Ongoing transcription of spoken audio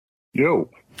Yo.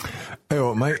 Hey,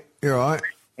 what, mate? You all right?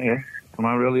 Yeah. Am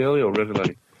I really early or really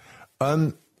late?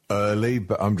 Early,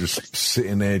 but I'm just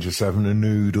sitting there just having a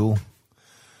noodle,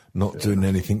 not doing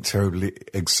anything terribly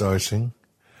exciting.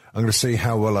 I'm going to see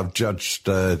how well I've judged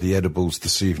the edibles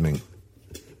this evening.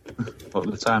 What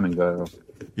the timing go?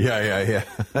 Yeah.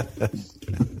 Fair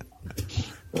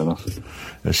enough.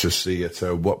 Let's just see at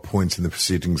what point in the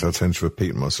proceedings I tend to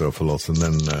repeat myself a lot, and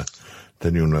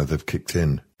then you'll know they've kicked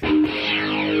in.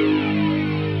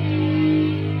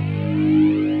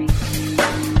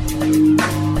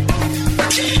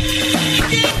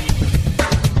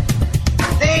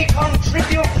 They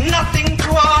contribute nothing to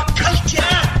our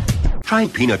culture Try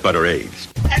peanut butter eggs.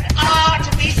 and are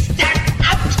to be stamped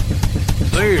out.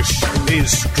 This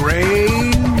is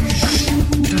Strange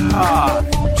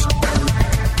Times.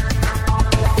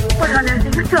 What on earth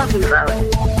are you talking about?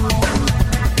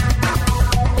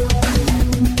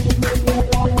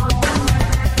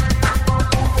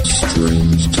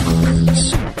 Strange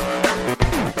times.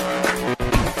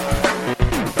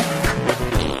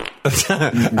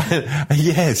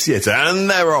 Yes, and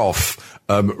they're off.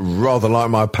 Rather like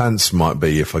my pants might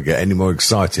be if I get any more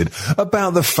excited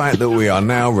about the fact that we are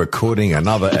now recording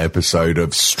another episode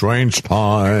of Strange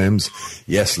Times.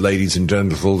 Yes, ladies and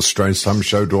gentlemen,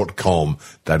 strangetimeshow.com.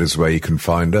 That is where you can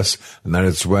find us, and that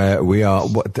is where we are.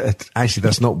 Actually,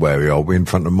 that's not where we are. We're in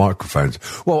front of microphones.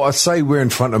 Well, I say we're in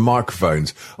front of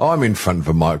microphones. I'm in front of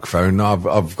a microphone.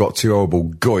 I've got two horrible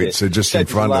goits just in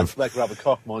front of... Black rubber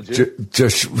cock, mind you.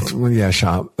 Yeah,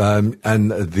 shut up.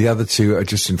 And the other two are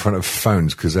just in front of phones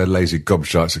because they're lazy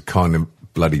gobshites that can't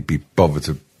bloody be bothered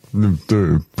to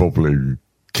do properly,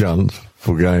 cunt,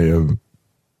 for gay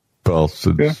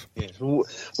bastards. Yeah. Well,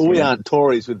 we aren't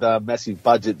Tories with massive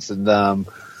budgets and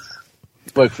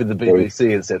work for the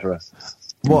BBC, etc.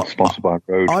 What? Sponsored by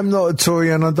Road. I'm not a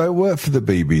Tory and I don't work for the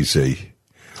BBC.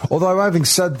 Although, having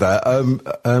said that,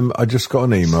 I just got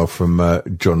an email from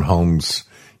John Holmes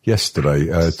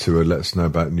yesterday to let us know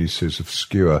about new series of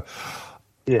Skewer.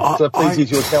 Yeah, so please use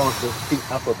your talent to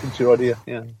pick up or pinch your idea.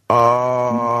 Yeah.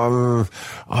 I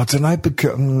don't know,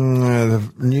 because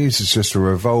the news is just a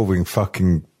revolving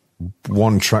fucking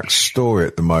one-track story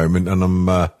at the moment, and I'm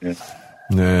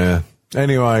yeah.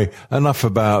 Anyway, enough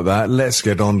about that. Let's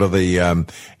get on to the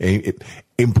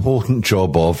important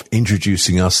job of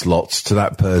introducing us lots to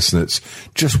that person that's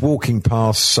just walking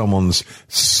past someone's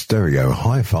stereo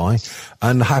hi-fi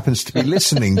and happens to be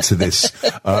listening to this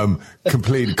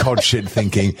complete cod shit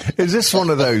thinking, is this one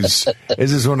of those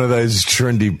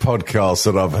trendy podcasts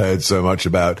that I've heard so much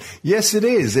about? Yes, it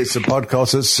is. It's a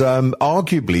podcast that's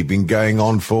arguably been going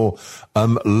on for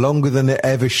longer than it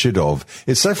ever should have.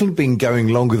 It's definitely been going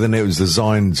longer than it was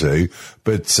designed to,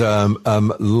 but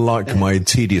like my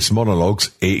tedious monologues,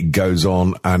 it goes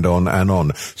on and on and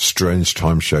on.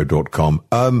 Strangetimeshow.com.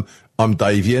 I'm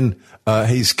Davian,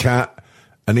 he's Kat,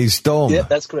 and he's Dom. Yeah,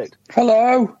 that's correct.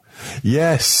 Hello.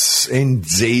 Yes,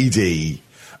 indeedy.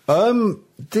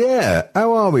 Yeah,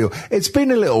 how are we all? It's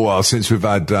been a little while since we've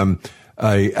had a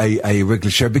regular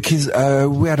show because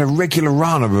we had a regular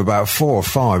run of about 4 or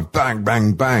 5 bang,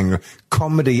 bang, bang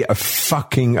comedy of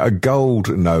fucking a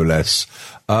gold, no less.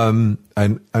 And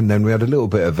then we had a little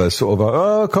bit of a sort of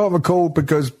I can't record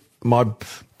because my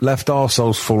left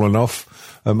arsehole's fallen off.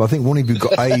 I think one of you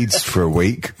got AIDS for a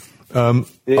week. I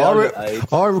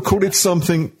recorded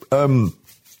something about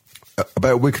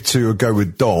a week or two ago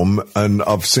with Dom, and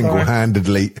I've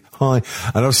single-handedly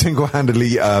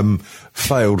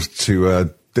failed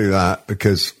to do that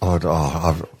because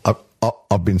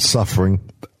I've been suffering.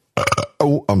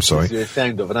 Oh, I'm sorry. You're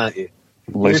ashamed of it, aren't you?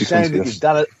 You're ashamed that you've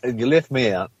done it and you left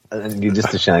me out, and you're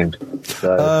just ashamed.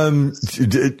 So.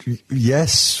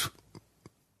 Yes.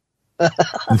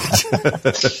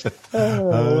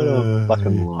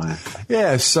 Fucking liar.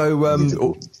 Yeah, so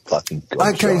Fucking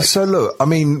okay, so look, I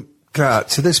mean,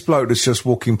 to this bloke that's just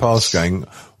walking past going,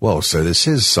 well, so this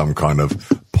is some kind of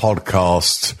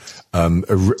podcast,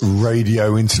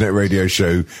 internet radio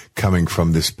show coming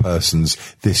from this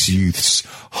youth's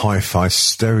hi-fi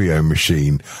stereo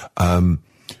machine.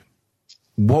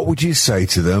 What would you say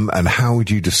to them, and how would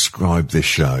you describe this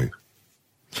show?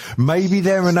 Maybe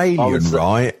they're an alien,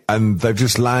 right? And they've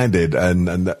just landed and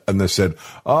they've said,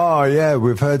 oh yeah,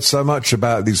 we've heard so much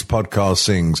about these podcast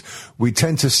things. We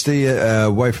tend to steer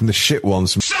away from the shit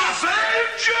ones.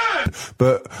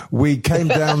 But we came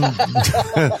down,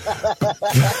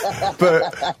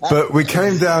 but we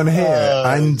came down here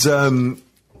and,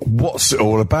 what's it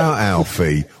all about,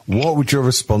 Alfie? What would your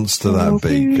response to that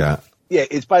be, Kat? Yeah,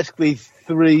 it's basically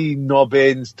 3 knob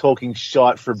ends talking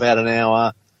shite for about an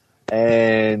hour.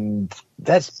 And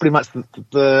that's pretty much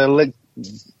the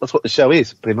that's what the show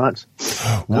is, pretty much.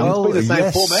 Well, it's been the same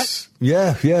yes. format.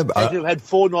 Yeah. We've had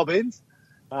 4 knob ends,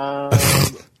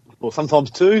 or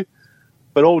sometimes 2,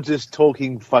 but all just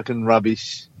talking fucking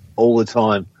rubbish all the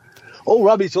time. All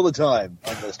rubbish all the time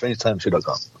on the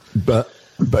strangetimeshow.com.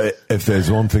 But if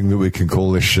there's one thing that we can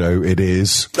call this show, it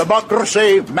is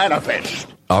Democracy Manifest.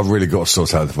 I've really got to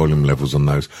sort out the volume levels on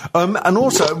those. And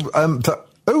also,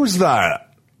 who's that?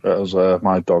 That was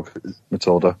my dog,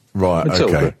 Matilda. Right,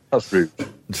 Matilda. okay. That's rude.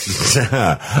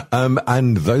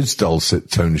 And those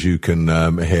dulcet tones you can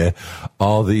hear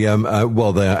are the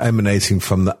they are emanating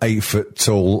from the 8-foot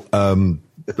tall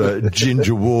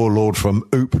ginger warlord from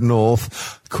Oop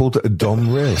North called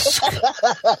Dom Risk.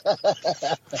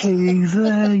 Hey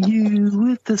there, you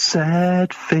with the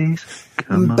sad face.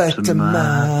 Come Back to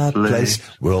my place.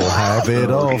 We'll have it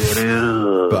off,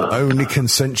 but only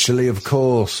consensually, of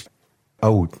course.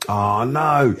 Oh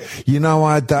no! You know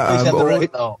I had that. I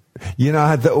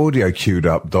had the audio queued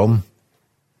up, Dom.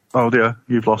 Oh dear,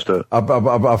 you've lost it.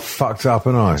 I fucked up,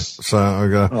 and I. So I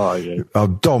go. Oh yeah.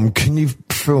 Dom, can you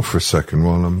fill for a second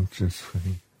while I'm just.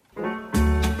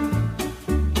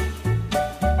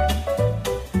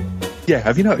 Yeah,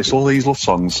 have you noticed all these love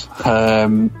songs?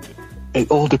 It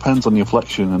all depends on the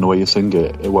inflection and the way you sing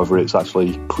it, whether it's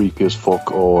actually creepy as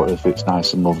fuck or if it's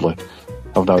nice and lovely.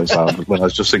 I've noticed that when I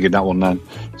was just singing that one then.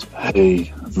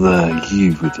 Hey there,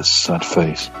 you with the sad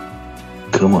face.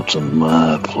 Come up to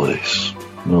my place.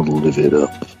 I'll live it up.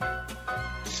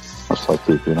 That's quite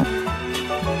creepy, you know?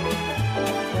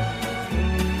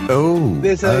 Oh,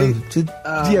 There's a,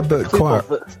 but quite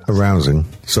arousing.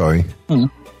 Sorry. Yeah.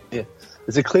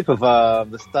 There's a clip of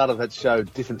the start of that show,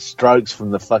 Different Strokes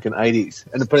from the fucking 80s.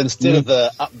 But instead of the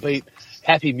upbeat,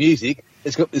 happy music,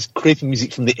 it's got this creepy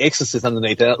music from The Exorcist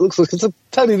underneath it. It looks like it's a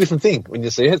totally different thing when you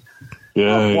see it.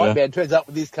 Yeah, White man turns up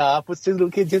with his car, puts 2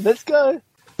 little kids in, let's go.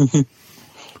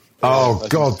 Oh,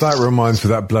 God, that reminds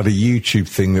me of that bloody YouTube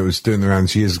thing that was doing the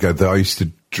rounds years ago that I used to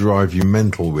drive you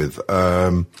mental with.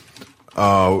 Anything.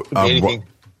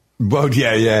 Well,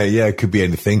 yeah, it could be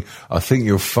anything. I think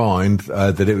you'll find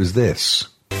that it was this.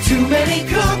 Too many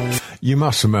cooks. You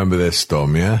must remember this,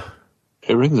 Dom, yeah?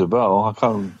 It rings a bell. I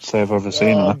can't say I've ever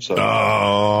seen an episode.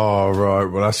 Oh, right.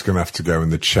 Well, that's going to have to go in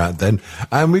the chat then.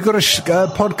 And we've got a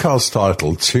podcast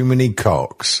title, Too Many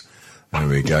Cocks. There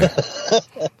we go.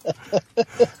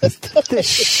 This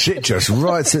shit just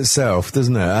writes itself,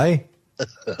 doesn't it, eh?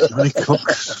 Too many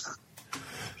cooks.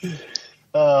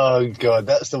 Oh, God,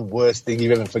 that's the worst thing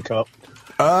you've ever forgot.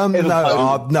 No, I think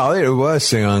the worst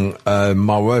thing,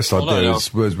 my worst idea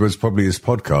was probably this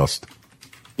podcast.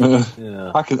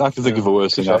 Yeah. I can think of a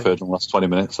worse thing I've heard in the last 20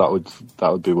 minutes. That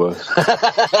would be worse.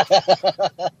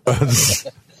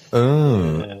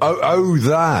 Oh,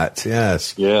 that,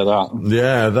 yes. Yeah,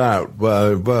 that.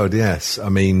 Well, yes. I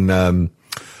mean,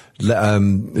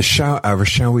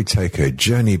 shall we take a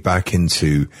journey back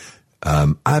into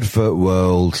advert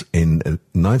world in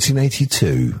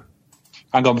 1982?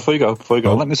 Hang on, before you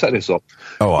go, let me set this up.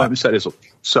 All right. Let me set this up.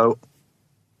 So,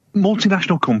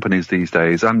 multinational companies these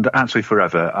days, and actually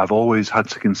forever, I've always had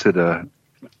to consider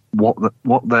what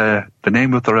the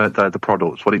name of the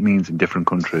products, what it means in different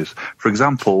countries. For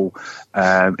example,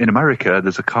 in America,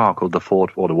 there's a car called the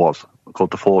Ford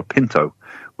Pinto,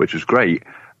 which was great,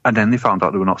 and then they found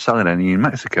out they were not selling any in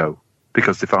Mexico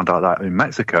because they found out that in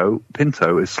Mexico,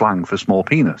 Pinto is slang for small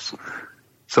penis.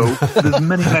 So there's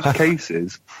many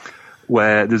cases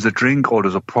where there's a drink or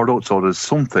there's a product or there's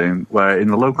something where in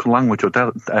the local language or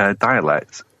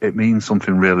dialect, it means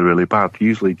something really, really bad,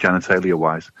 usually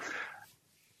genitalia-wise.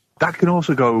 That can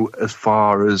also go as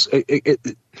far as...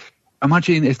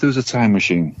 imagine if there was a time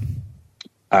machine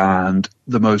and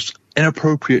the most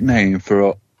inappropriate name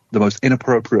for the most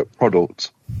inappropriate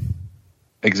product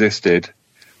existed,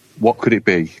 what could it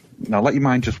be? Now let your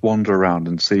mind just wander around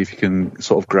and see if you can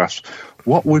sort of grasp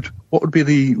what would be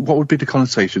the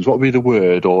connotations, what would be the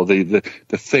word or the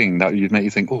thing that you'd make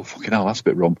you think, oh fucking hell, that's a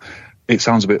bit rum. It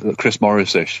sounds a bit like Chris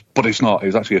Morris-ish, but it's not. It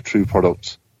was actually a true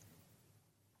product.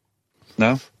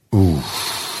 No? Ooh.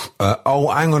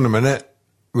 Hang on a minute.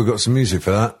 We've got some music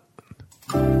for that.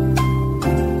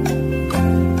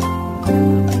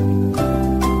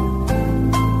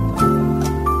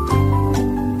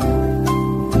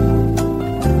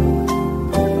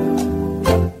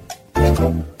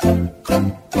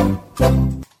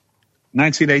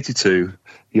 ...1982,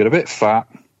 you're a bit fat,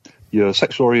 your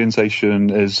sexual orientation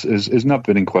is not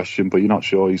been in question, but you're not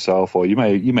sure yourself, or you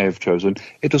may have chosen.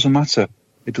 It doesn't matter.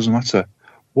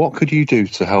 What could you do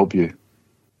to help you?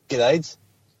 Get AIDS?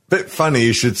 Bit funny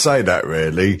you should say that,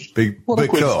 really,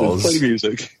 because... Play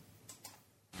music.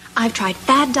 I've tried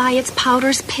fad diets,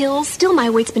 powders, pills. Still, my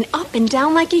weight's been up and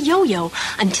down like a yo-yo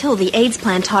until the AIDS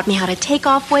plan taught me how to take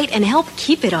off weight and help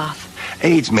keep it off.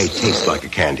 AIDS may taste like a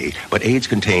candy, but AIDS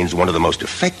contains one of the most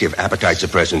effective appetite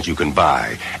suppressants you can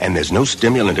buy, and there's no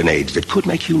stimulant in AIDS that could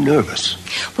make you nervous.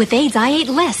 With AIDS, I ate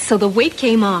less, so the weight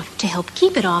came off. To help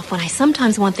keep it off when I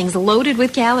sometimes want things loaded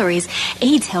with calories,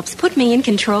 AIDS helps put me in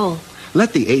control.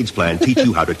 Let the AIDS plan teach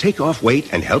you how to take off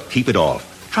weight and help keep it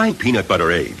off. Try peanut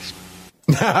butter AIDS.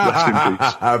 Rest in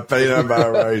peace. Peanut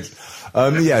butter AIDS.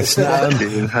 Yes.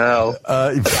 In hell.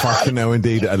 Fucking no,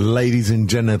 indeed. Ladies and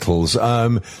genitals.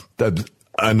 An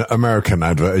American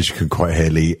advert, as you can quite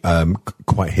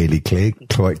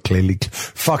clearly.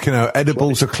 Fucking hell,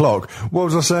 edibles o'clock. What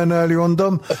was I saying earlier on,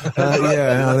 Dom?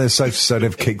 Yeah, they're safe to say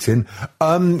they've kicked in.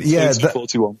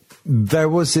 41. There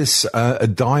was this a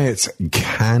diet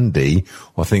candy.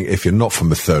 I think if you're not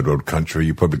from a third world country,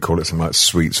 you probably call it something like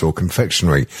sweets or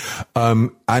confectionery.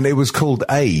 And it was called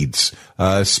AIDS,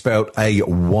 spelled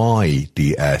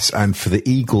AIDS. And for the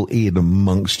eagle-eared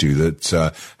amongst you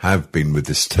that have been with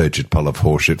this turgid pile of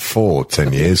horseshit for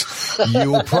 10 years,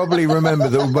 you'll probably remember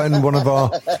that when one of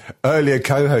our earlier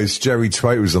co-hosts, Jerry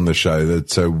Twait, was on the show,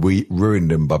 that we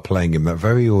ruined him by playing him that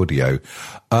very audio.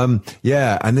 And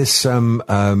this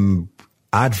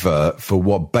advert for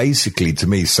what basically to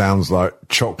me sounds like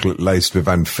chocolate laced with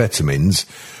amphetamines.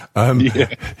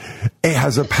 It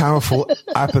has a powerful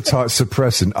appetite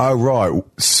suppressant. Oh, right.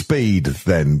 Speed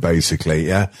then, basically.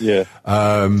 Yeah. Yeah.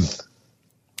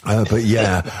 But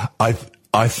yeah,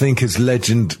 I think as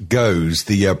legend goes,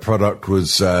 the product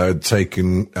was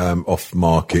taken off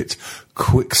market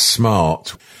quick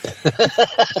smart.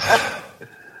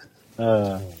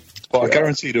 But I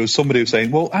guarantee there was somebody who was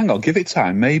saying, well, hang on, give it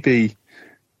time. Maybe,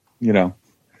 we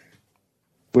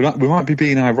might be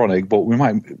being ironic, but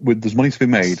there's money to be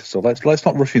made. So let's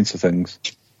not rush into things.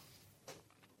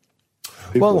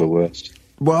 People are the worst.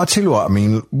 Well, I'll tell you what, I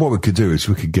mean, what we could do is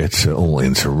we could get all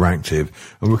interactive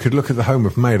and we could look at the home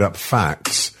of made-up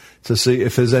facts to see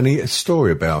if there's any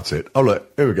story about it. Oh,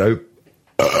 look, here we go.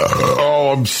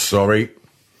 I'm sorry.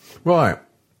 Right.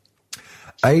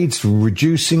 AIDS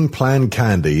reducing plan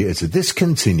candy is a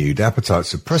discontinued appetite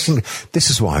suppressing. This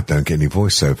is why I don't get any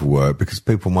voiceover work, because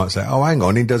people might say, oh, hang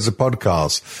on, he does a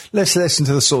podcast. Let's listen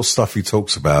to the sort of stuff he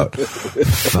talks about.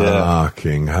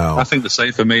 Fucking hell. I think the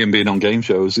same for me and being on game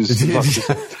shows is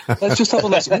let's just have a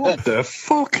listen. What the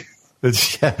fuck?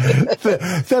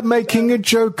 They're making a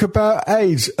joke about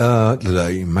AIDS.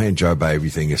 Look, you made a joke about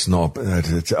everything. It's not.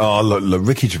 Look,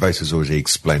 Ricky Gervais has already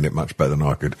explained it much better than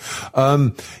I could.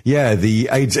 The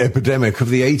AIDS epidemic of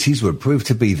the 80s would prove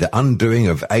to be the undoing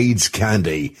of AIDS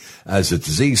candy. As the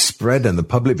disease spread and the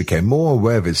public became more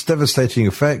aware of its devastating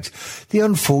effect, the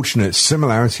unfortunate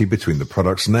similarity between the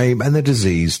product's name and the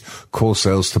disease caused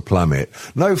sales to plummet.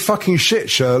 No fucking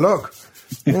shit, Sherlock.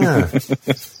 Yeah.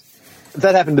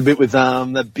 That happened a bit with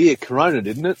that beer Corona,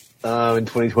 didn't it? In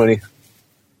 2020.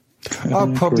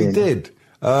 I probably did.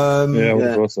 I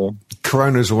thought so.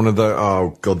 Corona's one of the.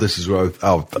 Oh God, this is where.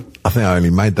 I think I only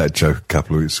made that joke a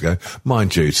couple of weeks ago.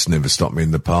 Mind you, it's never stopped me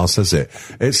in the past, has it?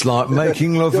 It's like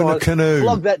making love in a canoe.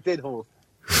 Love that dead horse.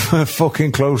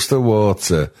 Fucking close to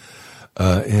water.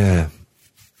 Yeah.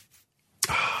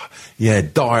 Yeah,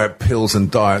 diet pills and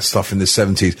diet stuff in the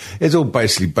 70s. It's all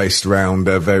basically based around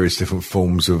various different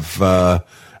forms of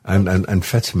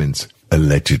amphetamines,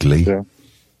 allegedly. Yeah.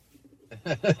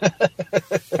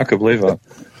 I could believe that.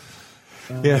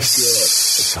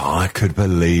 Yes, I could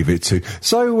believe it too.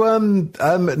 So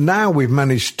now we've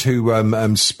managed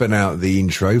to spin out the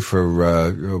intro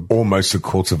for almost a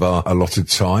quarter of our allotted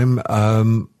time.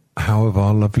 How have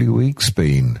our lovely weeks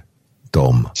been,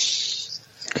 Dom?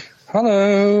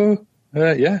 Hello.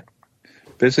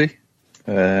 Busy.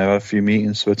 I had a few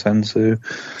meetings to attend to.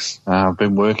 I've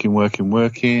been working.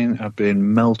 I've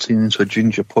been melting into a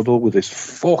ginger puddle with this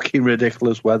fucking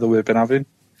ridiculous weather we've been having.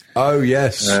 Oh,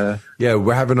 yes.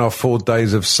 We're having our 4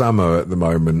 days of summer at the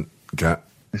moment, Kat.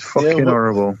 It's fucking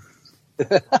horrible.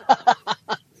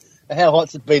 How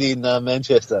hot's it been in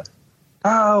Manchester?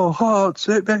 How hot's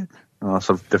it been? Oh, that's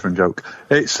a different joke.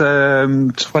 It's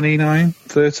 29,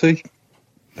 30.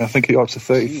 I think it got to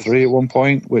 33 at one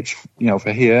point, which,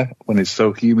 for here, when it's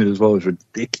so humid as well, is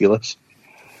ridiculous.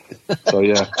 So,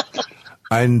 yeah.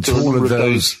 And to all of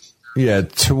those,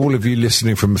 to all of you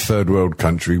listening from a third world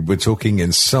country, we're talking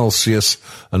in Celsius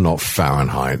and not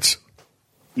Fahrenheit.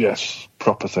 Yes,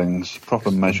 proper things, proper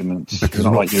measurements. Because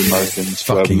not like you Americans.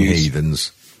 Fucking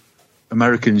heathens.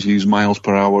 Americans use miles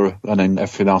per hour and then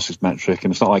everything else is metric,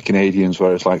 and it's not like Canadians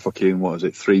where it's like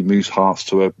fucking, 3 moose hearts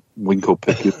to a winkle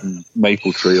picket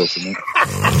maple tree or something.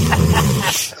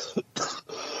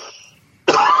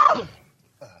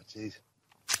 jeez.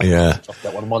 Yeah. Chopped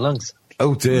out one of my lungs.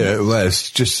 Oh dear. Well,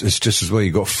 it's just as well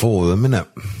you got 4 of them, isn't it?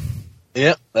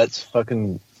 Yeah, that's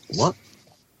fucking what?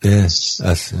 Yeah,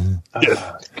 that's.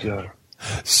 Oh, God.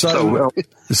 So Why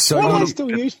do they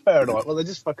still use Fahrenheit? Well, they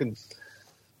just fucking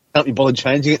can't be bothered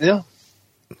changing it now.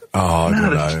 Oh, I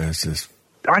don't know. It's just.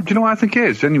 Do you know what I think it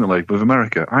is, genuinely, with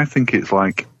America? I think it's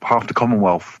like half the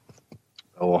Commonwealth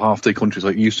or half the countries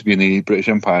like used to be in the British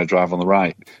Empire drive on the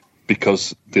right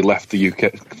because they left the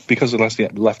UK, because they left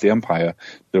the Empire.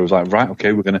 They was like, right,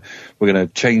 okay, we're gonna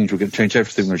change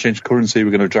everything. We're gonna change currency.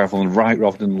 We're gonna drive on the right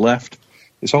rather than the left.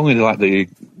 It's only like the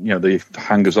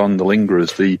hangers on, the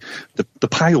lingerers, the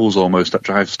piles almost that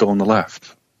drive still on the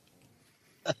left.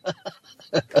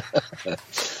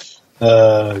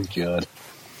 Oh God.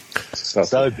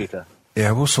 So bitter.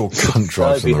 Yeah, what sort of cunt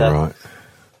drives on the right?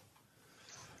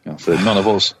 That's it. None of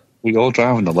us. We all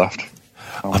drive on the left.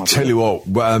 I'll tell you what,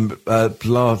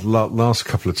 last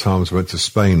couple of times I went to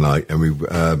Spain, and we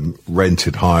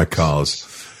rented hire cars.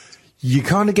 You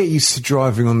kind of get used to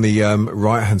driving on the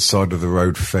right-hand side of the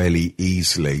road fairly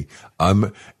easily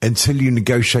until you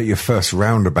negotiate your first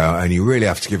roundabout, and you really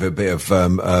have to give it a bit of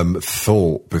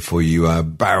thought before you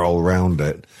barrel round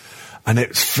it. And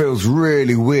it feels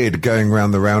really weird going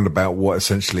around the roundabout what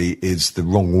essentially is the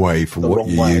wrong way for what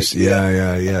you use.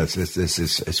 Yeah.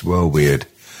 It's well weird.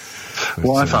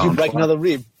 Well, I found. Did you break another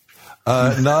rib?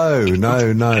 No.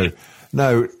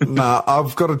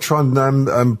 I've got to try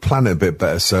and plan it a bit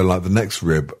better. So, like, the next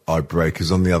rib I break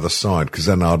is on the other side, because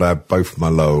then I'd have both my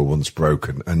lower ones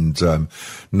broken. And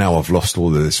now I've lost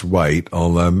all of this weight,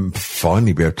 I'll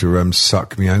finally be able to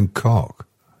suck my own cock.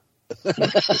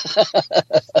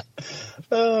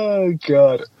 Oh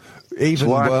God!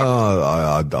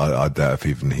 I doubt if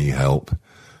even he helped.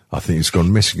 I think he's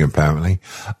gone missing apparently.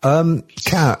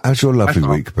 Kat, how's your lovely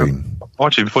week been?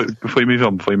 Actually, before you move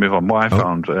on, what I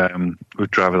found with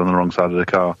driving on the wrong side of the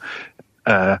car.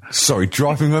 Sorry,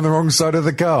 driving on the wrong side of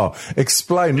the car.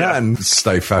 Explain that and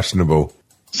stay fashionable.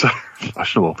 So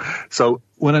fashionable. So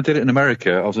when I did it in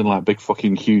America, I was in like big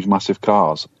fucking huge massive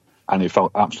cars. And it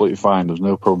felt absolutely fine. There was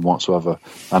no problem whatsoever.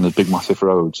 And there's big, massive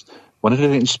roads. When I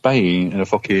did it in Spain, in a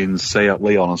fucking Seat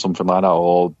Leon or something like that,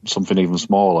 or something even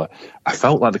smaller, I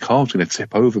felt like the car was going to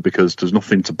tip over because there's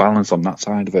nothing to balance on that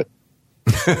side of it.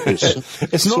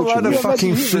 It's not like the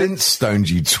fucking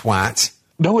Flintstones, you twat.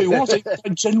 No, it was. It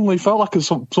genuinely felt like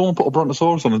someone put a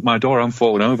brontosaurus on my door and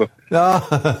falling over.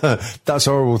 That's a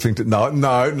horrible thing to... No,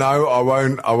 I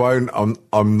won't.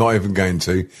 I'm not even going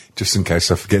to, just in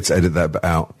case I forget to edit that bit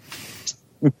out.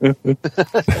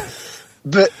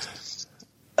 But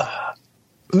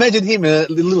imagine him in a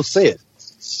little Seat.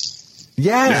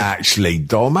 Yeah, actually,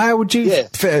 Dom, how would you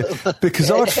fit?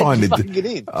 Because I'd find it. Get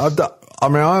in? I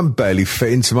mean, I'm barely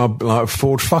fit into my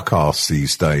Ford fuck ass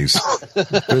these days.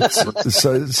 But,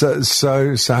 so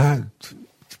how?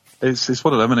 It's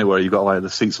one of them, isn't it, where you've got like the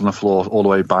seats on the floor all the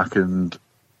way back and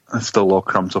still all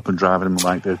cramped up and driving them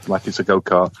like it's a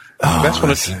go-kart. The best one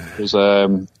was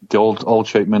the old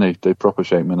shape Mini, the proper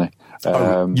shape Mini.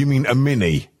 You mean a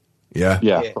Mini? Yeah.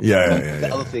 The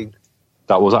other thing.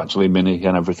 That was actually Mini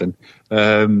and everything.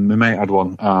 My mate had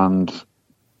one, and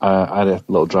I had a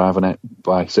little drive in it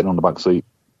by sitting on the back seat.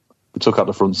 We took out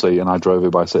the front seat, and I drove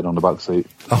it by sitting on the back seat.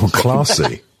 Oh,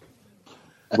 classy.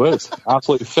 Worked.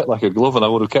 Absolutely fit like a glove, and I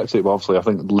would have kept it, but obviously I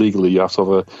think legally you have to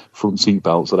have a front seat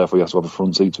belt, so therefore you have to have a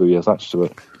front seat to be attached to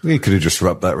it. You could have just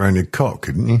wrapped that around your cock,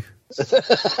 couldn't you?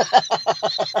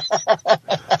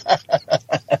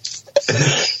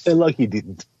 Like you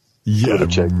didn't. Yeah,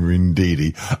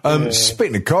 indeedy.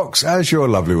 Speaking of cocks, how's your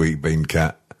lovely week been,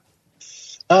 Kat?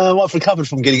 I've recovered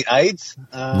from getting AIDS.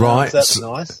 Right. So that's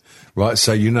nice. Right,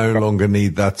 so you no longer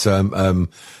need that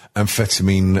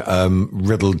amphetamine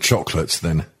riddled chocolates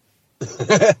then?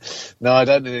 No, I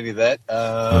don't need any of that.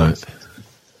 Right.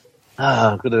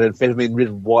 I've got an amphetamine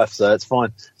riddled wife, so that's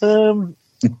fine.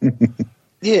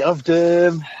 Yeah, I've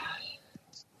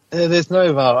there's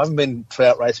no I haven't been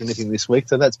trout racing or anything this week,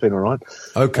 so that's been all right.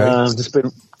 Okay.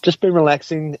 Just been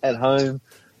relaxing at home.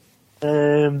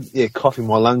 Coughing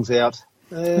my lungs out.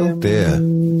 Oh dear.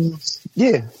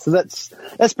 Yeah, so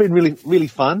that's been really, really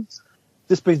fun.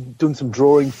 Just been doing some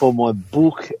drawing for my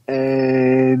book,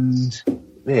 and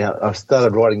I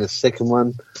started writing a second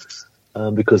one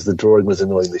because the drawing was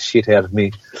annoying the shit out of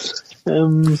me.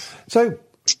 So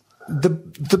the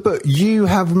book, you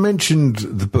have mentioned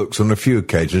the books on a few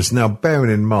occasions. Now, bearing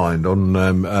in mind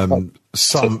on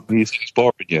some, he's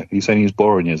boring you. He's saying he's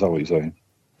boring you. Is that what you're saying?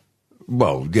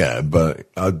 Well, yeah, but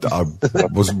I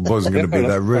wasn't going to be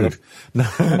that rude. No,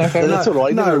 that's all right.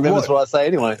 You never remembers what I say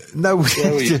anyway. No, who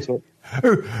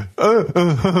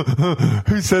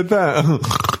said that?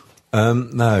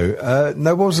 No.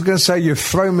 What was I going to say? You've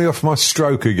thrown me off my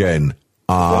stroke again.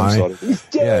 I'm sorry.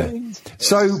 Yeah.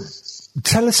 So,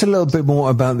 tell us a little bit more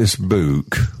about this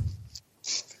book.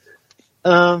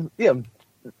 I'm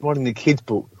writing the kids'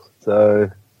 book. So,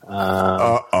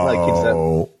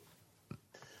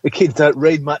 the kids don't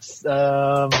read much these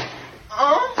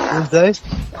days.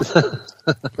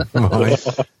 Right.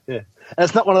 Yeah. And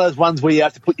it's not one of those ones where you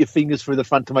have to put your fingers through the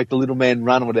front to make the little man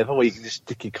run or whatever, where you can just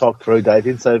stick your cock through,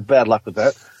 David. So bad luck with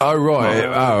that. Oh, right.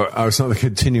 Oh, it's not the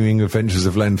continuing adventures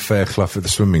of Len Fairclough at the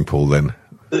swimming pool, then?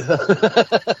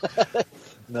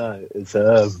 No, it's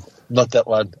not that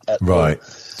one at all. Right.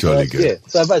 Jolly good. Yeah,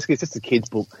 so basically it's just a kid's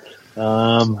book.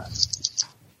 So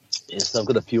I've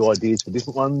got a few ideas for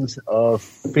different ones. I've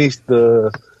finished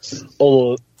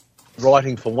all the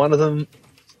writing for one of them.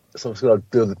 So I've got to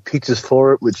do the pictures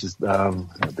for it, which is a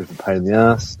bit of a pain in the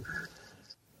ass.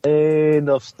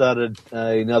 And I've started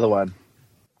another one.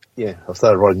 Yeah, I've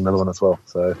started writing another one as well.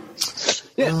 So,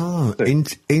 yeah. Oh,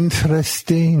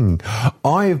 interesting.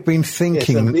 I have been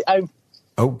thinking...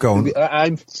 go on.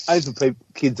 Aim for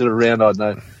kids that are around, I don't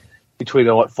know, between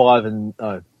like 5 and...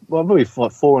 maybe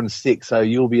like 4 and 6, so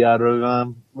you'll be able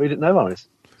to read it no worries.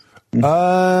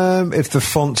 If the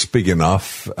font's big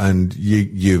enough and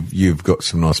you've got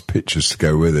some nice pictures to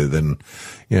go with it, then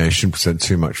it shouldn't present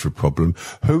too much of a problem.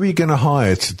 Who are you going to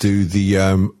hire to do the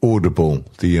Audible,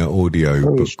 the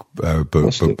audio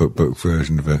book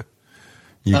version of it?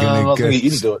 You're going I'll get you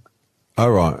to do it. Oh,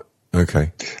 right.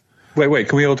 Okay. Wait.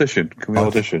 Can we audition?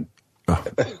 audition? Oh.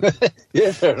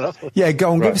 Yeah, fair enough. Yeah,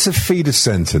 go on. Right. Give us a feeder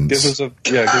sentence. Give us a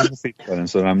feeder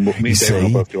sentence, and me and David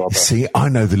will both do our best. See, I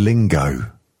know the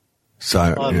lingo. So,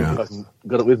 I've fucking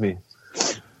got it with me.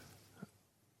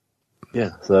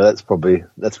 Yeah, so that's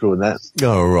ruined that.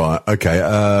 Oh, right. Okay.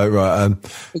 Right.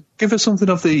 Give us something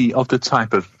of the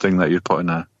type of thing that you'd put in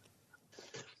there.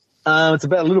 It's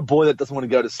about a little boy that doesn't want to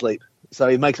go to sleep. So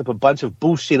he makes up a bunch of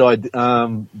bullshit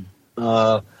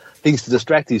things to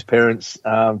distract his parents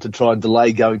to try and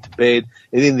delay going to bed.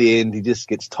 And in the end, he just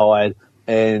gets tired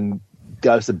and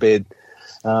goes to bed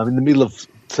in the middle of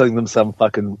telling them some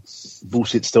fucking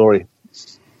bullshit story.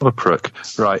 What a prick.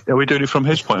 Right. Are we doing it from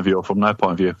his point of view or from their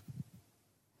point of view?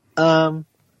 No,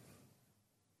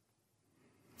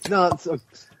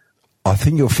 I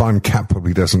think you'll find Kat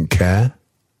probably doesn't care.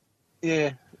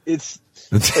 Yeah, it's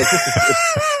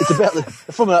about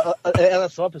from an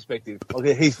outside perspective.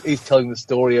 Okay, he's telling the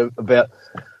story about.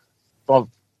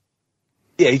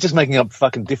 He's just making up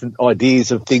fucking different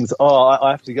ideas of things. Oh, I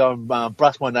have to go and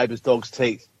brush my neighbour's dog's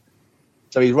teeth.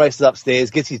 So he races upstairs,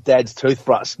 gets his dad's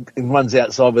toothbrush, and runs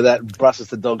outside with that and brushes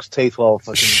the dog's teeth while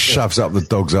fucking shoves up the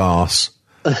dog's arse.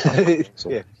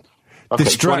 Yeah. Okay,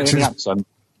 distracts his...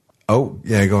 Oh,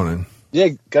 yeah, go on then. Yeah,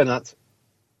 go nuts.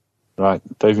 Right,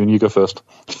 David, you go first.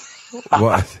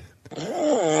 What?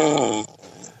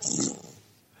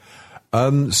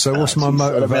 So what's my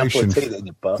motivation?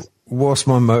 What's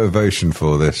my motivation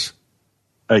for this?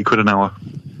 £8 an hour.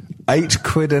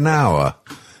 £8 an hour?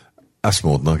 That's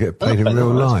more than I get paid in real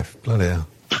life. Bloody hell.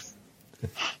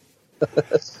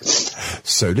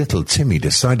 So little Timmy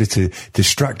decided to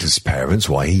distract his parents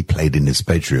while he played in his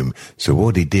bedroom. So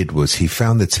what he did was he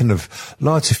found the tin of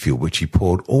lighter fuel, which he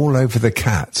poured all over the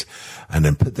cat, and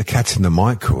then put the cat in the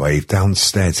microwave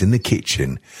downstairs in the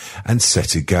kitchen and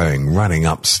set it going, running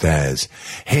upstairs.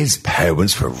 His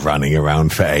parents were running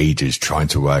around for ages trying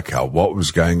to work out what was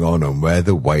going on and where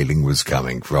the wailing was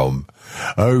coming from.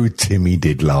 Oh, Timmy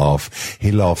did laugh.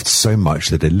 He laughed so much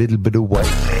that a little bit of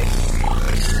wailing...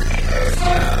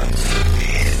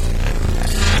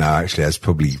 No, actually, that's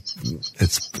probably...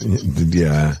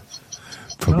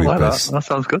 probably best. That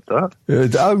sounds good, that.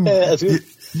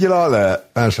 You like that?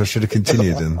 Actually, I should have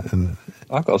continued. and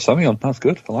I've got a semi on. That's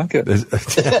good. I like it. Fucking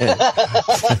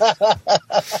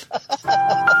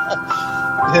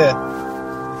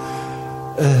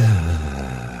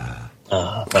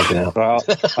hell. Right,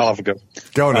 I'll have a go.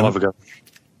 Go on. I'll have a go.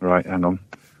 Right, hang on.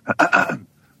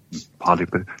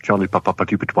 Charlie, Papa, I'm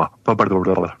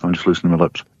just loosening my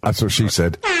lips. That's what she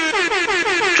said.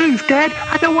 Truth, Dad,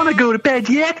 I don't want to go to bed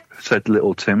yet, said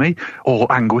little Timmy, all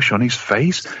anguish on his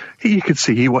face. You could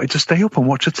see he wanted to stay up and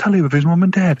watch the telly with his mum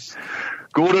and dad.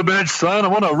 Go to bed, son, I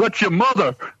want to wreck your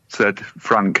mother, said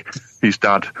Frank, his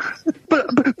dad. But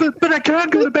I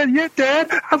can't go to bed yet,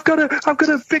 Dad. I've got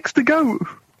to fix the goat.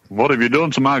 What have you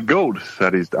done to my goat?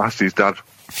 asked his dad,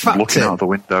 looking out the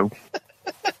window.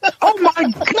 Oh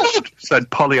my God, said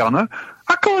Pollyanna.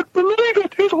 I can't believe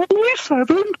it. He's only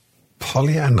 7.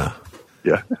 Pollyanna?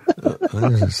 Yeah.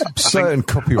 Certain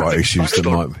copyright issues that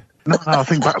might... No, I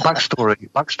think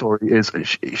backstory is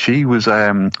she was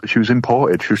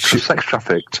imported. She was sex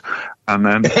trafficked, and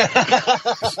then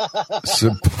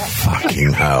So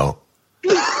fucking hell.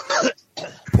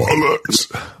 Bollocks.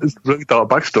 There's really dark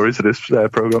backstory to this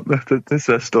program. This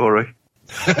story.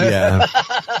 Yeah,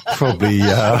 probably.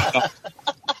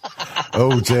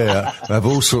 Oh dear, I have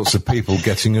all sorts of people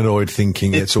getting annoyed,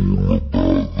 thinking it's all.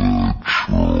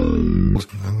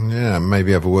 Yeah,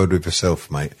 maybe have a word with yourself,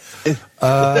 mate. Yeah.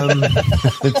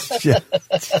 That's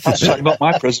not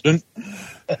my president.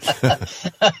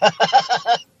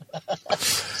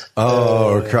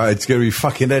 Oh, okay. It's going to be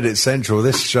fucking Edit Central,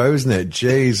 this show, isn't it?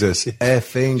 Jesus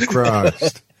effing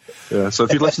Christ. Yeah, so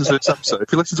if you listen to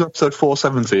episode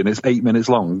 470 and it's 8 minutes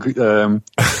long, we got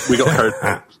carried.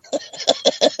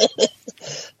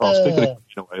 Well, speaking of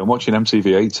away, I'm watching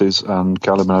MTV 80s and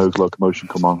Kylie Minogue's Locomotion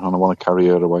come on, and I want to carry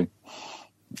her away.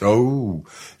 Oh,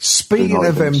 speaking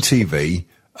of MTV,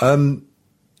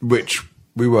 which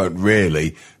we weren't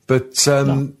really, but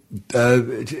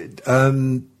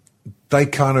they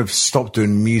kind of stopped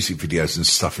doing music videos and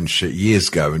stuff and shit years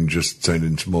ago and just turned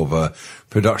into more of a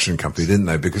production company, didn't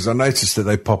they? Because I noticed that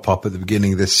they pop up at the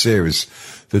beginning of this series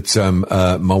that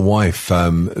my wife,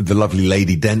 the lovely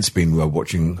Lady Dent's been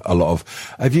watching a lot of.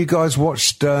 Have you guys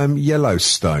watched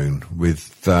Yellowstone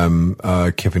with Kevin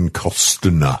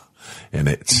Costner in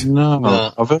it?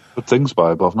 No, I've heard good things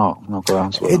by it, but I've not got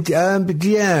around to it. But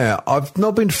yeah, I've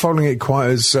not been following it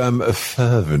quite as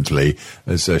fervently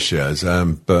as she has,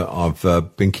 but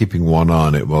I've been keeping one eye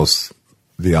on it whilst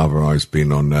the other eye's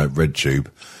been on RedTube.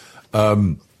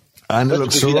 And it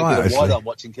looks all right, actually. I'm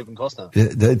watching Kevin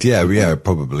Costner. Yeah,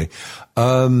 probably.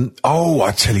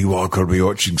 I tell you what, I've got to be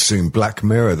watching soon. Black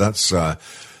Mirror. There's a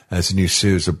new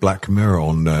series of Black Mirror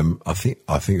on. I think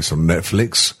it's on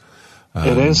Netflix.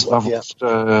 It is. I've watched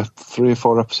 3 or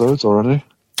 4 episodes already.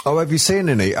 Oh, have you seen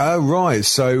any? Oh, right.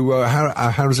 So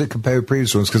how does it compare with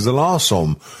previous ones? Because the last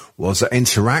one was an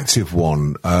interactive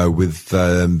one with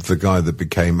the guy that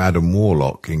became Adam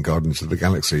Warlock in Guardians of the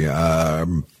Galaxy.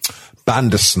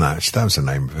 Bandersnatch, that was the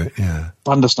name of it, yeah.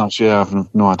 Bandersnatch, yeah,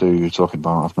 I've no idea who you're talking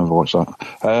about. I've never watched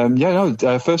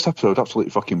that. First episode, absolutely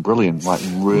fucking brilliant. Like,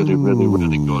 really, really,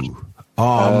 really good.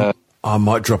 I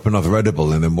might drop another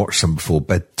edible and then watch some before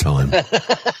bedtime.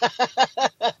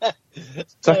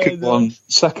 Second one,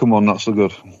 not so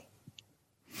good.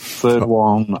 Third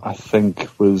one, I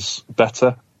think, was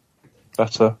better.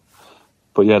 But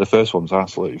yeah, the first one was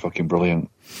absolutely fucking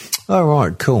brilliant. Oh,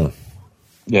 right, cool.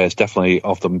 Yeah, it's definitely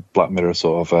of the Black Mirror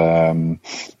sort of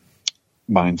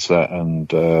mindset and...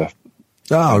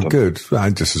 good.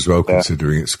 Just as well,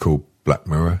 considering it's called Black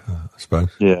Mirror, I suppose.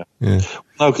 Yeah.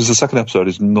 No, because the second episode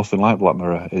is nothing like Black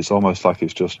Mirror. It's almost like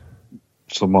it's just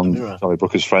someone, Charlie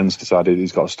Brooker's friends decided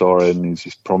he's got a story and he's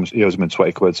just promised, he owes him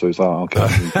 £20, so he's like, okay.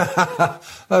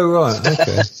 Oh, right,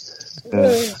 okay.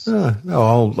 Yeah.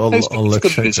 I'll look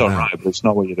at it. It's all right, but it's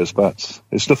not what you'd expect.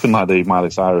 It's nothing like the Miley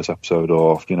Cyrus episode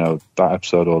or, that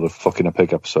episode or the Fucking a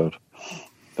Pig episode.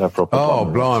 They're proper. Oh,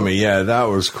 blimey, yeah, that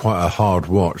was quite a hard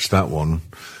watch, that one,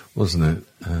 wasn't it?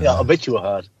 Yeah, I bet you were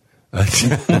hard.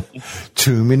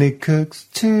 Too many cooks.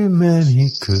 Yeah.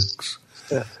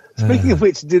 Speaking of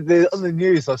which, on the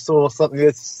news I saw something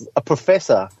that's a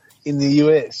professor in the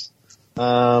US.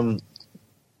 Where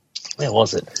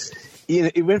was it?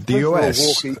 He went the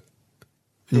US. For a walk.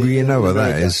 You know where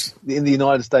that is? In the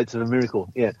United States of America.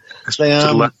 Yeah. To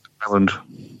the left island.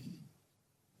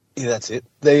 Yeah, that's it.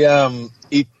 They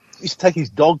he used to take his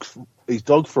dog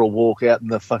for a walk out in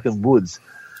the fucking woods.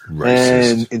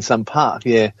 Racist. And in some park,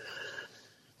 yeah.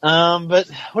 But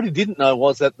what he didn't know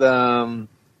was that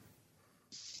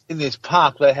in this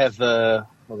park they have the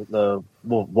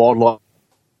wildlife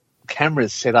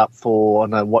cameras set up for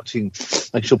making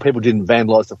sure people didn't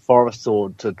vandalise the forest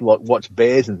or to watch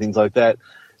bears and things like that.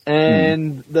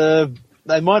 And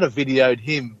they might have videoed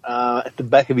him at the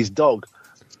back of his dog.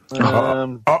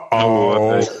 And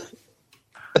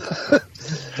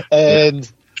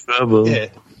trouble. Yeah.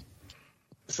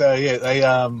 So yeah, they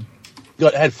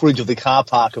had footage of the car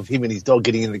park of him and his dog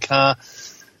getting in the car,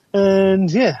 and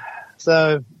yeah,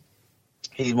 so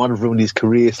he might have ruined his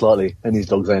career slightly and his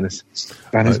dog's anus.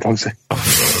 And his dog's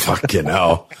anus. Fucking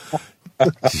hell.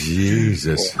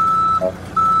 Jesus.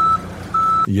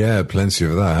 Yeah, plenty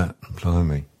of that.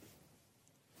 Blimey.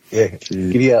 Yeah,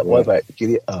 giddy out, why back?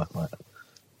 Giddy out.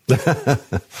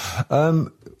 Oh,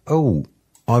 right.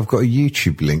 I've got a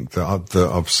YouTube link that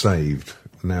I've saved.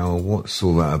 Now, what's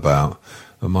all that about?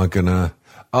 Am I gonna?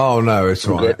 Oh no, it's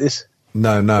all right. This?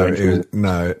 No, it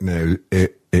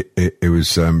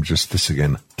was just this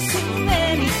again. Too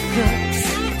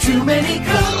many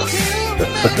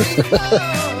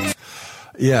cooks.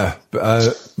 Yeah,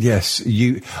 yes,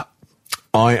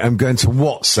 I am going to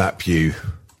WhatsApp you,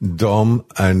 Dom,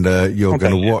 and you're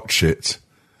going to watch it.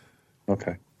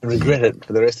 Okay. Regret it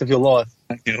for the rest of your life.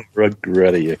 You'll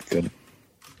regret it, you can.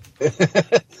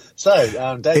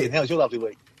 So, Damien, how was your lovely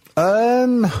week?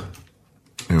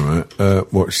 Anyway,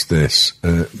 watch this.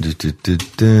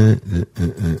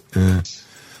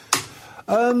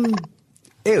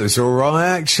 It was all right,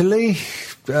 actually.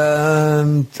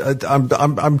 I'm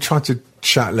trying to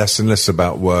chat less and less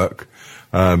about work.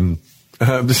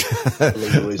 Because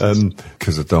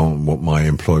I don't want my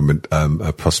employment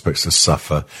prospects to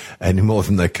suffer any more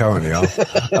than they currently are.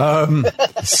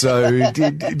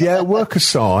 Yeah, work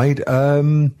aside,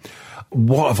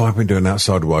 what have I been doing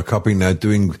outside of work? I've been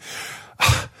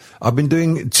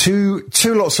doing two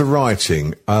lots of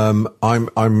writing. I'm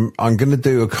going to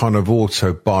do a kind of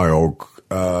autobiog,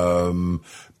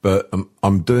 but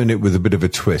I'm doing it with a bit of a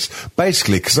twist.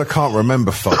 Basically, because I can't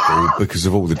remember fuck all because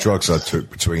of all the drugs I took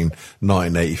between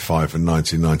 1985 and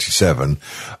 1997.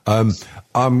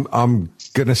 I'm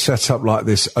going to set up like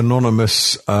this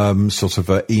anonymous sort of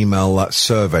email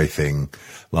survey thing,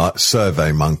 like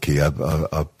Survey Monkey. I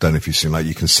don't know if you've seen, like,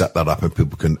 you can set that up and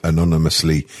people can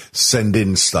anonymously send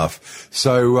in stuff.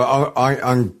 So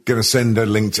I'm going to send a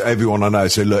link to everyone I know.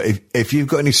 So look, if you've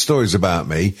got any stories about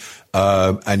me,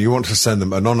 and you want to send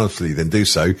them anonymously, then do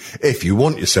so. If you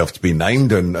want yourself to be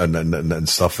named and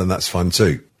stuff, then that's fine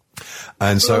too.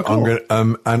 And so cool.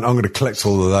 I'm going to collect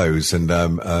all of those and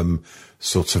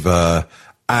sort of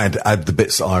add the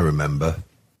bits that I remember.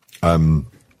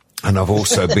 And I've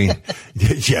also been,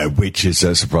 yeah, which is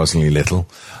surprisingly little,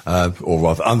 or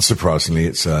rather unsurprisingly,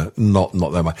 it's not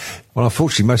that much. Well,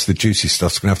 unfortunately, most of the juicy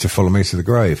stuff's going to have to follow me to the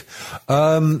grave.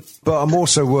 But I'm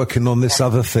also working on this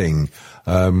other thing,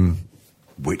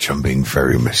 which I'm being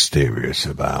very mysterious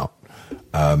about.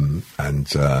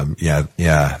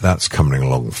 Yeah, that's coming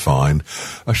along fine.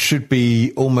 I should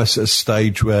be almost at a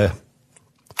stage where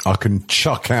I can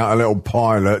chuck out a little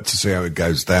pilot to see how it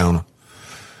goes down.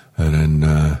 And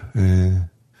then,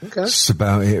 that's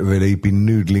about it, really. Been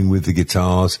noodling with the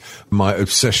guitars. My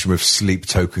obsession with Sleep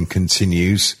Token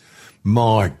continues.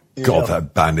 My God,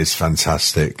 that band is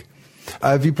fantastic.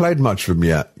 Have you played much of them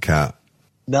yet, Kat?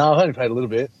 No, I've only played a little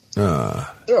bit. They're all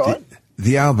right.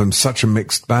 The album's such a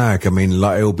mixed bag. I mean,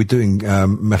 like, it'll be doing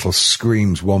metal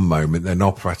screams one moment, then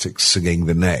operatic singing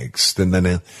the next, and then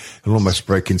it'll almost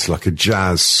break into like a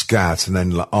jazz scat, and then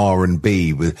like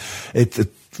R&B with it.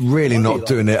 Really not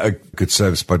doing it a good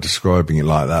service by describing it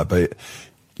like that, but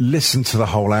listen to the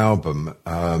whole album,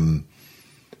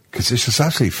 because it's just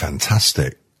absolutely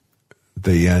fantastic.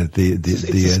 It's the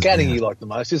scatting you like the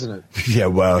most, isn't it? Yeah,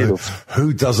 well,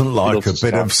 who doesn't like a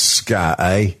bit of scat,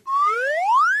 eh?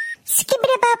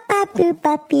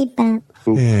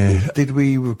 Yeah. Did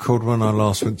we record when I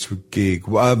last went to a gig?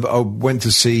 Well, I went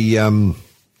to see one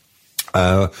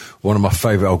of my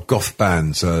favourite goth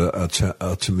bands,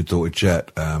 to my daughter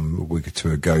Jet, a week or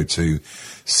two ago, to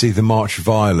see the March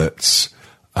Violets,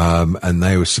 and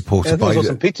they were supported by... There's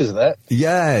some pictures of that.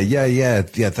 Yeah,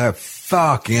 they're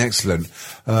fucking excellent.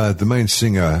 The main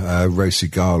singer, Rosie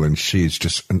Garland, she is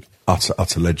just an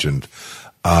utter legend.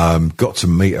 Got to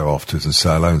meet her afterwards and say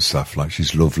hello and stuff, like,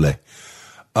 she's lovely.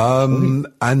 And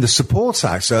the support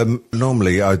acts,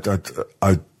 normally it's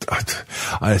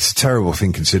a terrible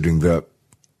thing considering that,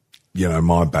 you know,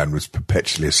 my band was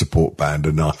perpetually a support band,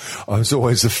 and I was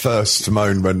always the first to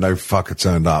moan when no fucker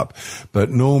turned up. But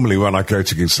normally when I go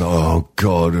to gigs, oh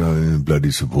God,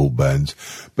 bloody support bands.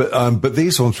 But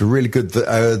these ones were really good.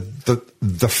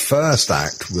 The first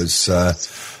act was,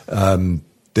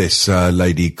 this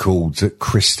lady called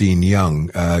Christine Young,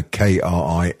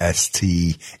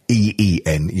 Kristeen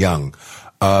Young.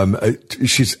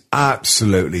 She's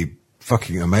absolutely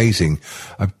fucking amazing.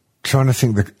 I'm trying to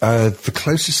think the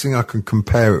closest thing I can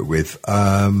compare it with.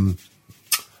 Oh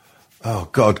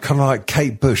God, kind of like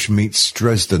Kate Bush meets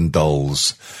Dresden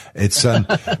Dolls. It's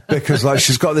because like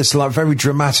she's got this like very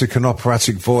dramatic and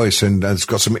operatic voice, and it's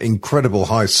got some incredible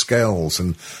high scales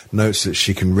and notes that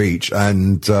she can reach,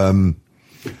 and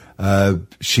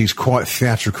she's quite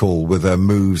theatrical with her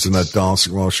moves and her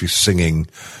dancing while she's singing,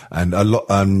 and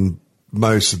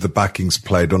most of the backing's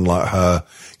played on like her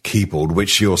keyboard, which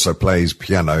she also plays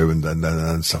piano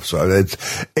and stuff. So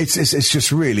it's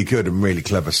just really good and really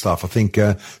clever stuff. I think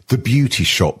The Beauty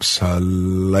Shop's her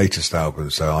latest album,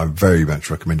 so I very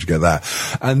much recommend you get that.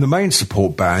 And the main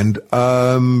support band,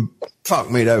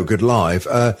 fuck me, they were good live.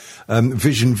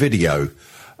 Vision Video.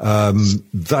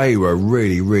 They were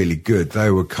really, really good.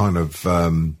 They were kind of, I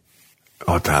don't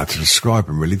know how to describe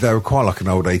them really. They were quite like an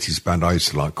old 80s band I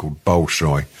used to like called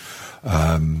Bolshoi.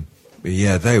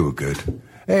 Yeah, they were good.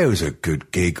 It was a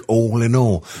good gig, all in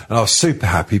all. And I was super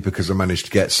happy because I managed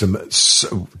to get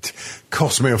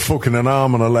cost me a fucking an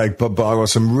arm and a leg, but I got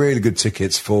some really good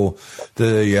tickets for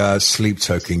the Sleep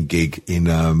Token gig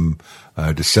in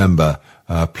December.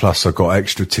 Plus I got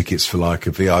extra tickets for like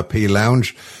a VIP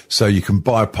lounge, so you can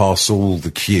bypass all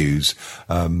the queues,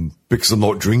 because I'm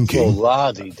not drinking. Oh,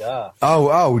 la-di-da.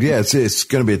 Oh, yeah, it's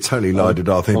going to be a totally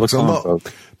la-di-da thing,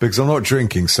 because I'm not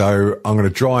drinking, so I'm going to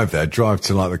drive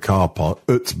to like the car park,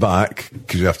 it's back,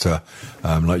 because you have to,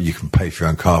 you can pay for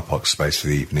your own car park space for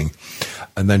the evening,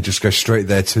 and then just go straight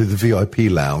there to the VIP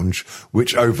lounge,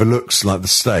 which overlooks like the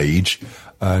stage,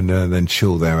 and then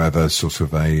chill there, have a sort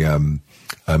of a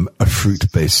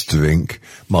fruit-based drink.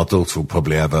 My daughter will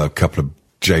probably have a couple of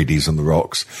JDs on the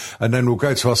rocks, and then we'll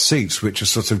go to our seats, which are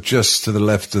sort of just to the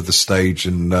left of the stage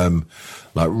and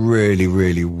like really,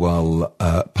 really well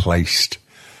placed.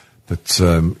 But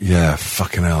yeah,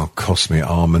 fucking hell, cost me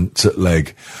arm and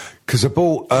leg, because I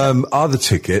bought other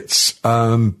tickets,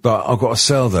 but I've got to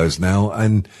sell those now,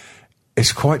 and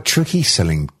it's quite tricky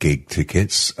selling gig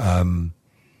tickets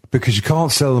because you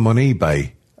can't sell them on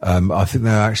eBay. I think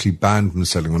they're actually banned from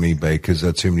selling on eBay because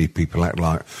too many people act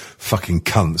like fucking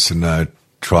cunts and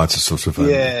try to sort of,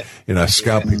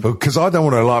 scalp people. Because I don't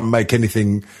want to like make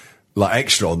anything like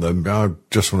extra on them. I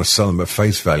just want to sell them at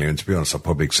face value. And to be honest, I'll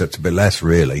probably accept a bit less,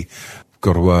 really.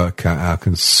 Got to work out how I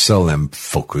can sell them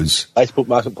fuckers. Facebook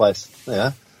Marketplace,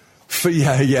 yeah.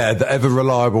 Yeah, the ever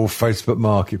reliable Facebook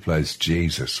Marketplace.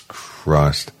 Jesus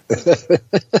Christ. I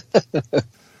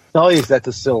used that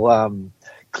to sell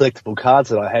collectible cards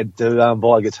that I had to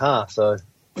buy a guitar, so...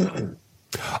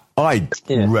 I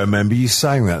remember you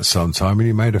saying that sometime, and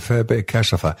you made a fair bit of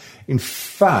cash off that. In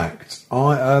fact,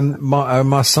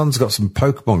 my son's got some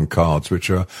Pokemon cards, which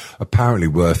are apparently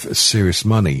worth serious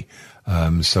money,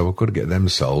 so I've got to get them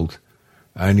sold.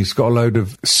 And he's got a load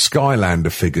of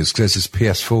Skylander figures, because there's this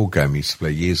PS4 game he used to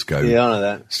play years ago. Yeah, I know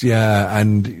that. Yeah,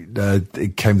 and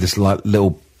it came this like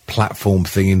little platform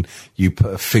thing, and you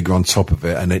put a figure on top of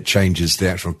it, and it changes the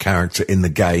actual character in the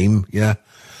game, yeah?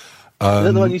 Is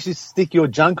that the one you should stick your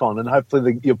junk on and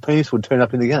hopefully your penis would turn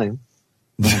up in the game?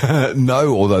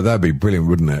 No, although that'd be brilliant,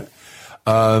 wouldn't it?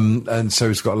 And so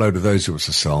he's got a load of those he wants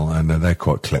to sell, and they're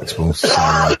quite collectible. So,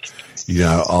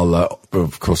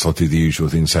 of course, I'll do the usual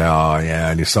thing, say, yeah,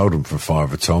 and you sold them for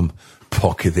 £5, Tom.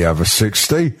 Pocket the other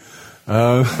 60.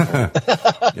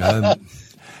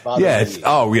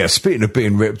 Speaking of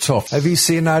being ripped off, have you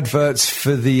seen adverts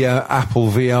for the Apple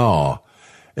VR?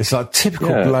 It's like typical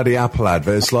bloody Apple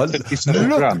advert. It's like,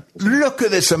 look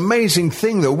at this amazing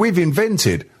thing that we've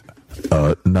invented.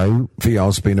 No,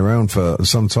 VR's been around for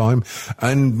some time,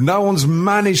 and no one's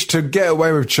managed to get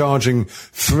away with charging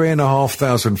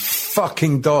 $3,500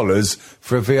 fucking dollars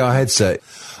for a VR headset.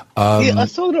 I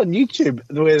saw it on YouTube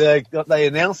where they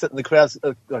announced it, and the crowd's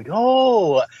like,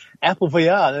 "Oh, Apple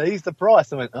VR, and here's the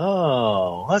price." I went,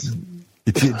 "Oh, what?"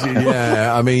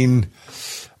 Yeah, I mean,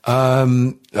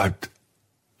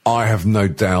 I have no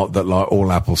doubt that, like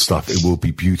all Apple stuff, it will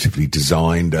be beautifully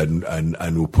designed and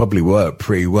will probably work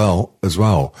pretty well as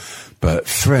well. But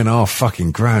 $3,500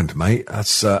 fucking grand, mate.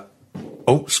 That's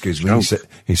excuse me.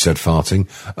 He said farting.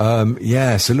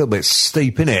 It's a little bit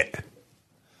steep, innit?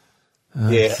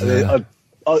 I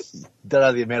don't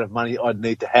know the amount of money I'd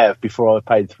need to have before I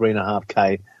paid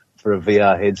 $3,500 for a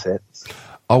VR headset.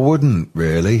 I wouldn't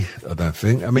really. I don't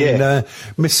think. I mean,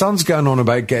 my son's going on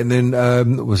about getting in.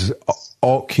 Was it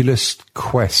Oculus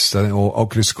Quest, I think, or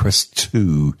Oculus Quest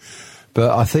 2?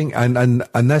 But I think, and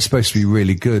they're supposed to be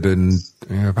really good, and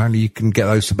apparently you can get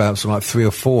those about something like $300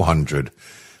 or $400.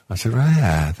 I said,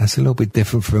 that's a little bit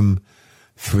different from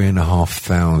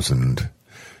 $3,500.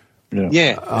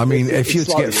 Yeah. I mean, if you were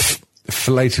to get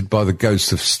filleted by the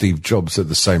ghost of Steve Jobs at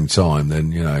the same time,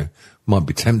 then might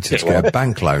be tempted to get a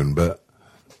bank loan, but.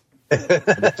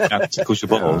 Tickles your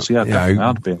balls, get a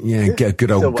good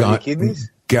old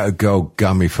get a good old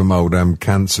gummy from old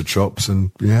Cancer Chops, and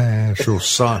sure,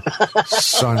 sign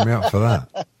me up for that.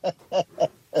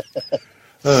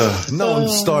 No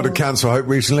one's died of cancer, I hope,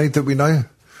 recently that we know,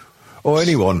 or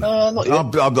anyone. Not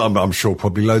yet. I'm sure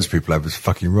probably loads of people have. It's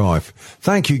fucking rife.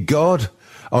 Thank you, God.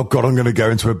 Oh God, I'm going to go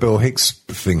into a Bill Hicks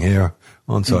thing here.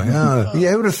 Aren't I?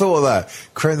 Who would have thought of that?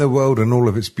 Create the world and all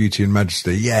of its beauty and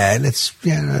majesty. Yeah, let's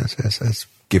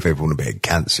give everyone a bit of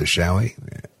cancer, shall we?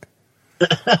 Yeah.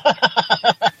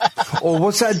 Or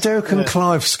what's that Derek and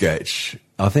Clive sketch?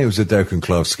 I think it was a Derek and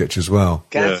Clive sketch as well.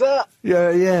 Cancer?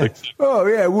 Yeah. Oh,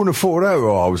 yeah, I wouldn't have thought that.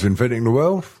 I was inventing the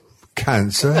world.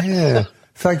 Cancer, yeah.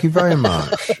 Thank you very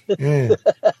much. Yeah.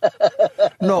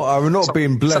 Not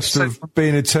being blessed of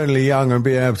being eternally young and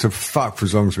being able to fuck for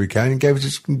as long as we can. He gave us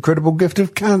this incredible gift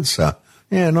of cancer.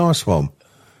 Yeah, nice one.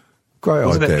 Great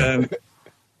Wasn't idea. it,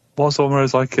 what's the one where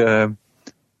it's like,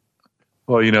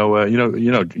 well, you know,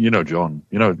 John.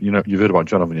 You've heard about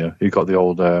John, haven't you? He got the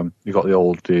old,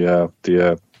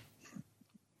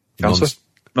 cancer.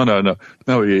 No. I can't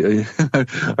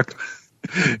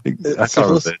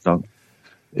remember it. No.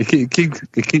 It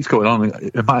keeps going on.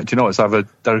 It might, do you know, it's either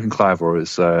Derek and Clive or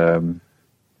it's the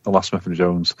last Smith and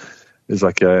Jones. It's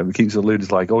like he keeps alluding,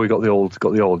 it's like, oh, he got the old,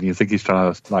 and you think he's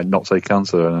trying to like not say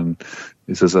cancer, and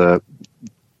he says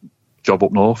job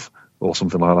up north or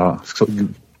something like that. So it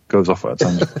goes off at a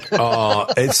tangent.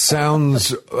 It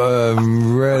sounds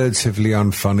relatively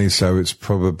unfunny, so it's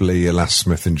probably Last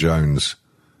Smith and Jones.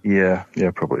 Yeah,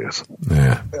 probably is.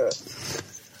 Yeah.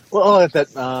 Well, I like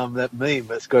that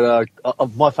meme. It's got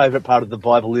my favourite part of the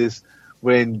Bible is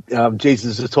when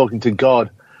Jesus is talking to God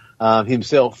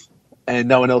himself, and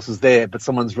no one else is there, but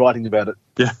someone's writing about it.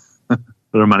 Yeah,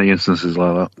 there are many instances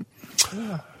like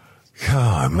that.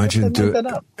 God,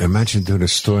 imagine doing a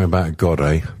story about God,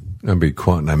 eh? That'd be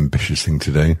quite an ambitious thing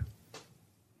to do.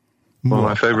 One of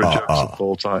my favourite jokes of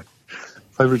all time.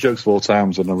 Favourite jokes of all time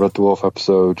was in a Red Dwarf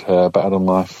episode, Better Than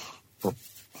Life,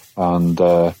 and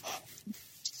the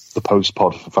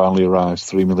post-pod finally arrives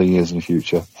 3 million years in the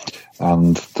future,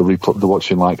 and they're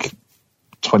watching like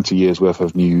 20 years worth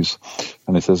of news,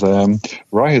 and it says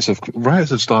riots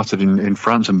have started in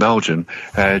France and Belgium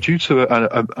due to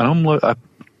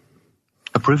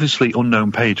a previously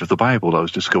unknown page of the Bible that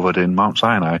was discovered in Mount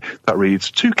Sinai that reads,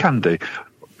 "To Candy,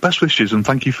 best wishes and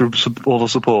thank you for all the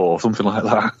support," or something like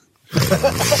that.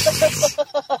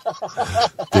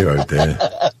 Dear oh dear.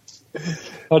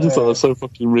 I just thought it was so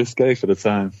fucking risque for the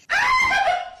time.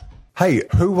 Hey,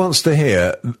 who wants to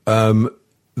hear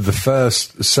the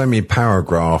first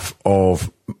semi-paragraph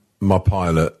of my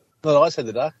pilot? No, I said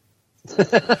it, Oh,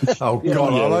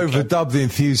 God, I'll overdub the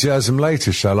enthusiasm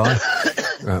later, shall I?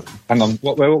 Hang on,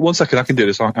 wait, 1 second, I can do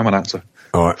this. I'm an actor.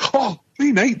 All right. Oh,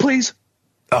 me, mate, please.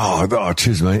 Oh,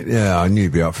 cheers, mate. Yeah, I knew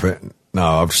you'd be up for it.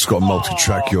 No, I've just got to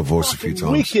multi-track your voice a few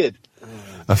times. Wicked.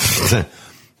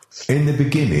 In the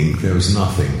beginning, there was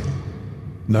nothing.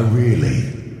 No, really.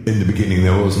 In the beginning,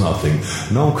 there was nothing.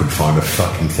 No one could find a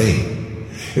fucking thing.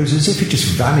 It was as if he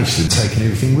just vanished and taken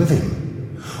everything with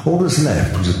him. All that's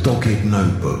left was a dog-eared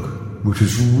notebook, which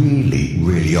was really,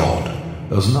 really odd.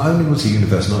 As not only was the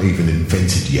universe not even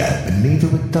invented yet, but neither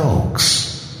were dogs.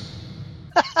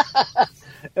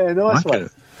 Nice one.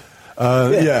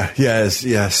 Yes.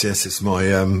 It's my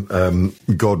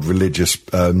God religious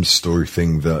story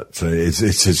thing that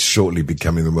is shortly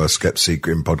becoming the worst kept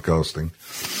secret in podcasting.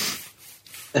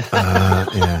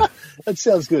 Yeah, that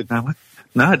sounds good.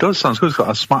 No, it does sound good. It's got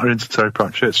a smatterings of Terry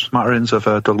Pratchett, smatterings of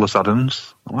Douglas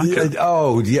Adams. I like it.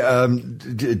 Oh, yeah,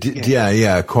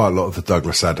 quite a lot of the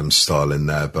Douglas Adams style in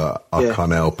there, but I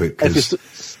can't help it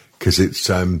because it's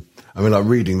like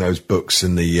reading those books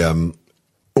in the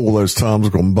all those times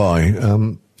gone by,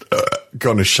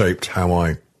 kind of shaped how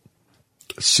I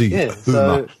see. Yeah,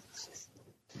 so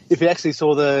if you actually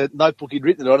saw the notebook he'd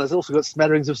written it on, it's also got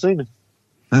smatterings of semen.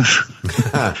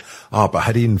 But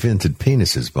had he invented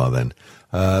penises by then?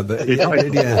 But yeah.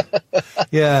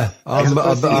 He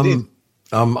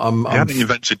hadn't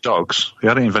invented dogs. He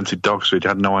so he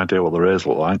had no idea what their ears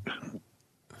looked like.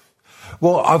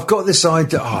 Well, I've got this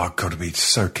idea. Oh, I've got to be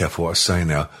so careful what I say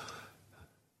now.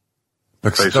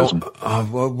 Because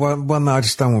I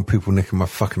just don't want people nicking my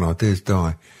fucking ideas, do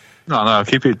I? No,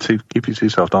 keep it to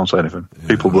yourself. Don't say anything. Yeah.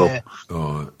 People will. Yeah.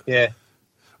 Right. Yeah.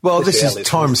 Well, this is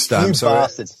timestamp,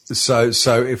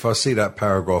 so if I see that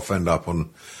paragraph end up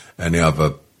on any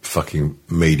other fucking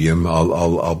medium,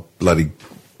 I'll bloody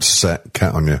set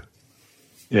cat on you.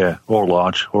 Yeah, or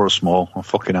large, or a small. I'll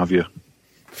fucking have you.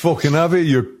 Fucking have it,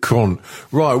 you cunt.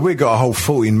 Right, we got a whole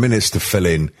 14 minutes to fill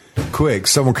in. Quick,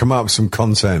 someone come up with some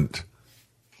content.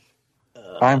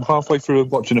 I'm halfway through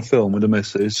watching a film with the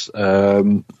missus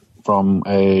from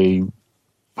a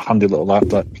handy little app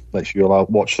that lets you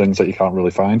watch things that you can't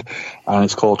really find, and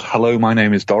it's called Hello, My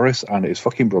Name is Doris, and it's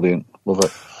fucking brilliant. Love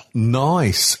it.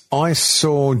 Nice. I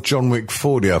saw John Wick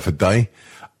 4 the other day.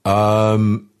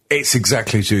 It's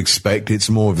exactly as you expect. It's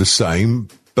more of the same,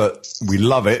 but we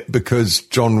love it because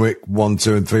John Wick 1,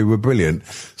 2 and 3 were brilliant.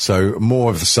 So more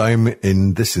of the same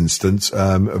in this instance.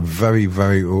 Very,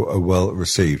 very well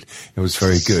received. It was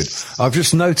very good. I've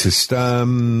just noticed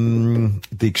The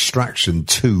Extraction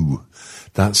 2.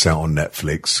 That's out on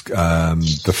Netflix.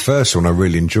 The first one I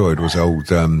really enjoyed was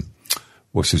old,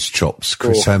 what's his chops?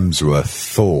 Chris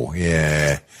Hemsworth, Thor.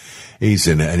 Yeah. He's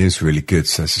in it and he's really good.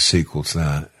 So it's a sequel to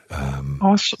that. I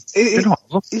was looking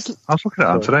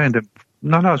at that today and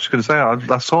No, I was just going to say,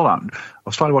 I saw that.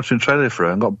 I started watching the trailer for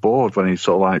it and got bored when he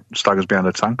sort of like staggers behind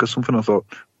a tank or something. I thought,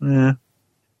 yeah.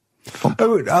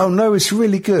 Oh no, it's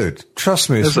really good. Trust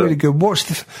me, it's really good. Watch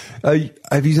the.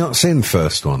 Have you not seen the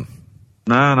first one?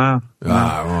 No.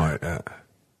 Right. Yeah.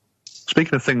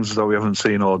 Speaking of things that we haven't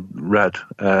seen or read,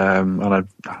 and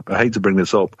I hate to bring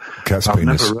this up, Cat's I've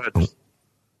penis.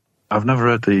 never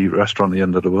read The Restaurant at the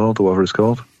End of the World, or whatever it's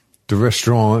called. The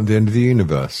Restaurant at the End of the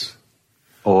Universe.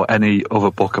 Or any other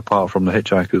book apart from The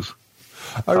Hitchhikers.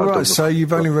 Oh, right, so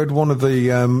you've only read one of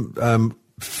the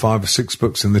 5 or 6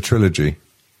 books in the trilogy?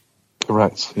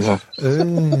 Correct, yeah.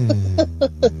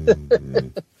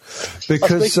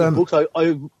 Because books,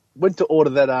 I went to order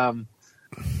that,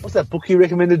 what's that book you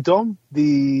recommended, Dom?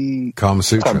 The Kama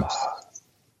Sutra.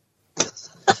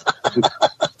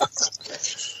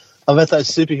 About those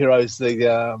superheroes,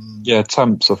 yeah,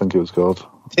 Temps, I think it was called.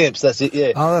 Temps, that's it,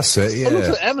 yeah. Oh, that's it, yeah. I looked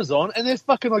at Amazon, and they're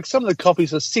fucking like some of the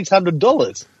copies are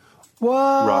 $600. What?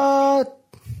 Right.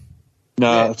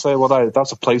 No, Yeah. I'll tell you what,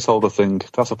 that's a placeholder thing.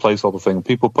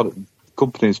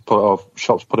 Companies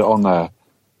shops put it on there,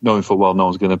 knowing full well no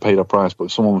one's going to pay that price, but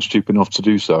if someone was stupid enough to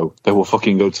do so, they will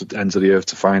fucking go to the ends of the earth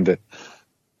to find it.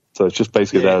 So it's just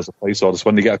basically there as a placeholder. So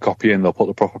when they get a copy in, they'll put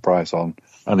the proper price on,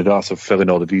 and they don't have to fill in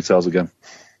all the details again.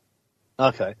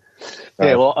 Okay.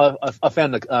 Yeah, well, I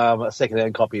found a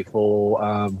second-hand copy for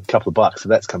a couple of bucks, so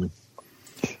that's coming.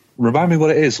 Remind me what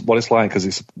it's like, because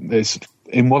it's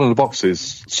in one of the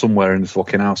boxes somewhere in this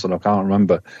fucking house, and I can't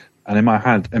remember. And in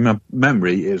my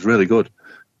memory, it's really good.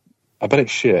 I bet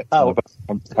it's shit. Oh.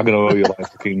 I'm going to owe you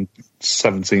like fucking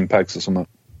 17 pegs or something.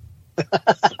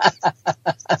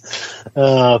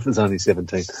 If it's only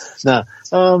 17. No.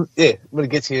 When it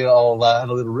gets here, I'll have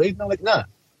a little read, and I'll let you know.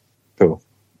 Cool.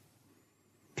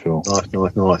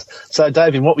 Nice. So,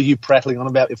 David, what were you prattling on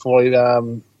about before I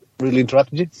really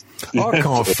interrupted you? I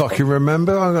can't fucking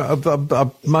remember. I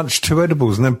munched 2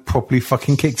 edibles and then properly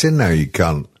fucking kicked in now, you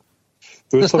cunt.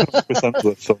 There was something percent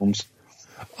of films.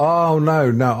 Oh,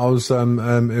 no, I was, it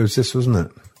was this, wasn't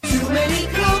it? Too many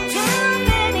cooks,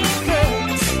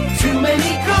 too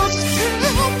many cooks.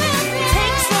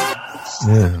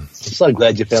 Yeah. I'm so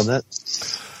glad you found that.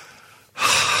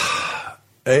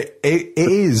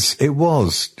 It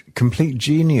was complete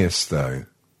genius, though.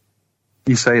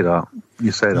 You say that. Yeah,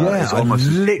 It's I almost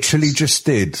literally just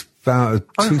did about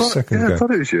 2 seconds ago. I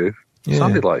thought it was you. Yeah.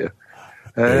 Sounded like you.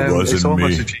 It wasn't it's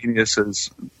almost me. as genius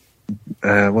as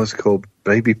what's it called?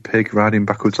 Baby pig riding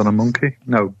backwards on a monkey?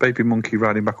 No, baby monkey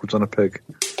riding backwards on a pig.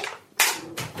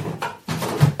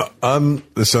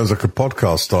 This sounds like a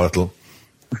podcast title.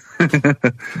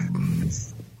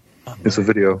 It's a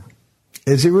video.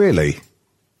 Is it really?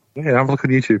 Yeah, have a look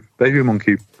on YouTube. Baby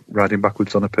monkey riding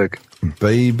backwards on a pig.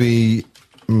 Baby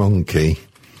monkey.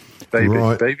 Baby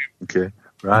Right. monkey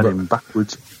riding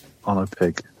backwards on a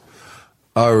pig.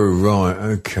 Oh, right,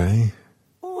 okay.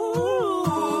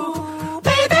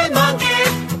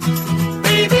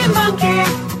 Baby monkey,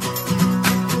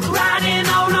 riding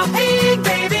on a pig,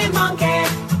 baby monkey.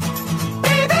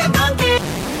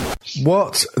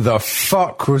 What the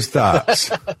fuck was that?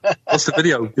 What's the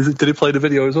video? Did it play the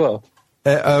video as well?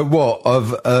 What,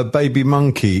 of a baby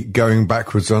monkey going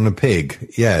backwards on a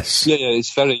pig? Yes. Yeah,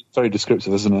 it's very, very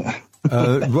descriptive, isn't it?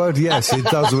 Well, yes, it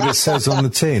does what it says on the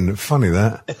tin. Funny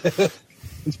that.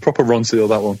 It's proper Ron Seal,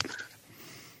 that one.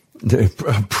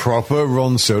 Proper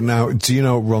Ron Seal. Now, do you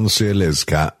know what Ron Seal is,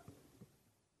 Kat?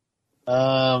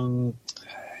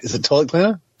 Is it toilet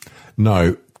cleaner?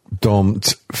 No. Don't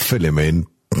fill him in.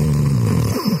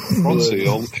 Ron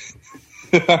Seal.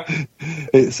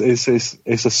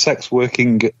 It's a sex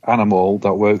working animal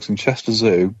that works in Chester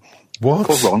Zoo. What?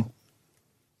 Called Ron.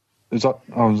 Is that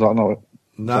not it?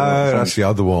 No, that's the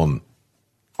other one.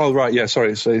 Oh, right, yeah,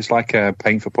 sorry. It's like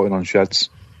paint for putting on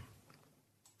sheds.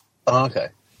 Oh, okay.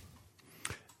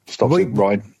 Stops it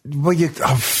right. Well,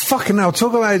 fucking hell,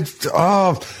 talk about...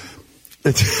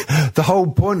 the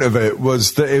whole point of it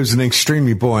was that it was an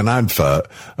extremely boring advert.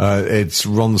 It's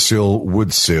Ron Seal,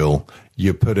 wood seal.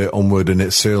 You put it on wood and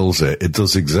it seals it. It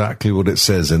does exactly what it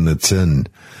says in the tin.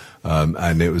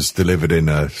 And it was delivered in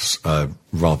a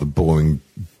rather boring,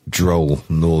 droll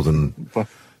northern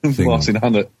thing. Martin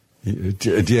Hannett.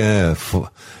 Yeah.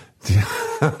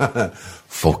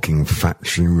 Fucking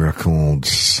factory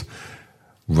records.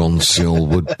 Ron Seal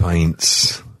wood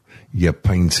paints. You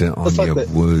paint it on your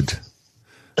wood.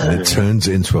 And it turns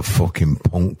it into a fucking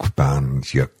punk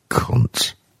band, you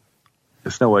cunt.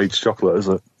 It's no aged chocolate, is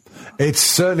it? It's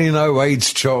certainly no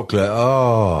aged chocolate.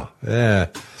 Oh, yeah.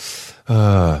 It's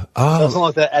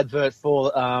like that advert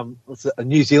for a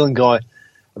New Zealand guy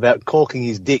about corking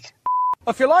his dick.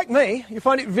 If you're like me, you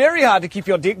find it very hard to keep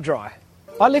your dick dry.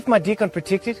 I left my dick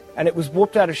unprotected, and it was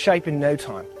warped out of shape in no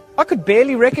time. I could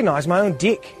barely recognise my own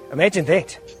dick. Imagine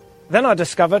that. Then I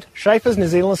discovered Schaefer's New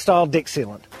Zealand-style dick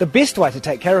sealant. The best way to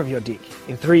take care of your dick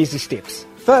in 3 easy steps.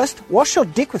 First, wash your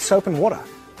dick with soap and water.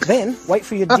 Then, wait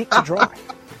for your dick to dry.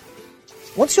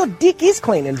 Once your dick is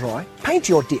clean and dry, paint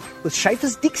your dick with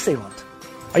Schaefer's dick sealant.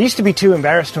 I used to be too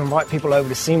embarrassed to invite people over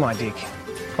to see my dick.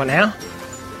 But now,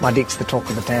 my dick's the talk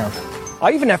of the town.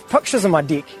 I even have pictures of my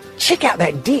dick. Check out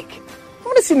that dick. I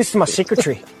want to send this to my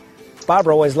secretary.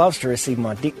 Barbara always loves to receive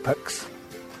my dick pics.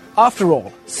 After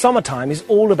all, summertime is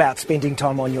all about spending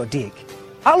time on your dick.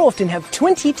 I'll often have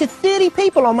 20 to 30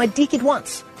 people on my dick at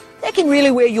once. That can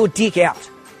really wear your dick out,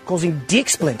 causing dick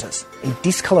splinters and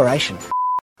discoloration.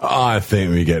 I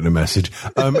think we get the message.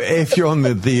 If you're on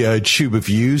the tube of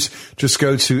views, just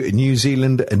go to New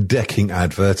Zealand decking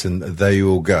advert and there you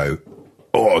all go.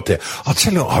 Oh dear! I'll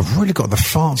tell you what, I've really got the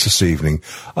farts this evening.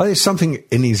 There's something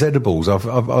in these edibles.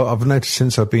 I've noticed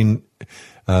since I've been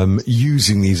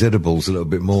using these edibles a little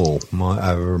bit more.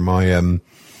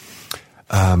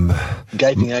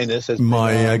 Gaping anus has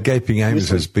gaping anus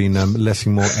has been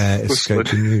letting more air escape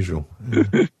than usual.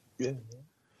 Yeah.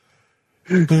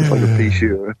 It's like a pea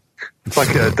shooter. It's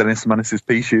like Dennis Manis's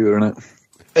pea shooter, isn't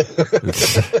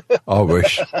it? I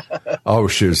wish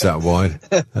it was that wide.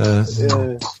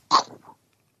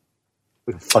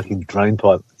 With a fucking drain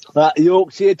pipe.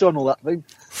 Yorkshire done all that thing.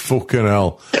 Fucking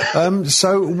hell.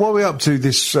 So what are we up to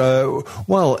this,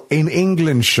 in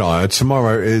Englandshire,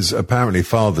 tomorrow is apparently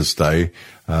Father's Day.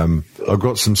 I've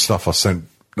got some stuff I sent,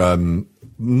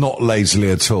 not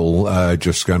lazily at all,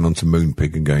 just going on to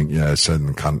Moonpig and going, yeah, send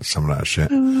them cunt some of that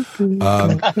shit.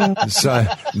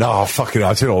 Fuck it,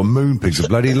 I tell you what, Moonpig's a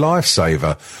bloody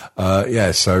lifesaver.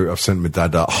 So I've sent my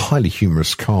dad a highly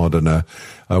humorous card and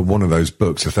one of those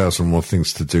books, 1,001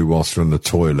 Things to Do Whilst You're on the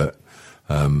Toilet.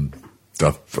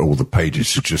 All the pages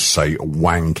should just say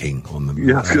wanking on them.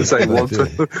 Yeah, I was going to say,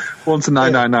 one to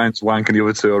 999's wank and the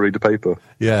other two I'll read the paper.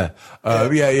 Yeah.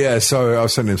 So I'll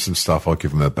send him some stuff. I'll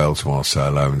give him a bell while I say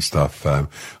hello and stuff.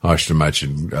 I should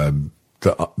imagine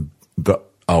that,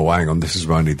 oh, hang on, this is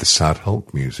where I need the Sad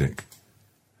Hulk music.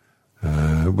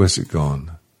 Where's it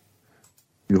gone?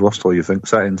 You've lost all your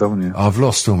settings, haven't you? I've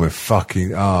lost all my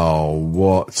fucking... Oh,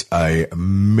 what a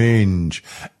minge.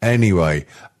 Anyway,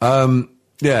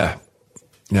 Yeah,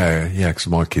 because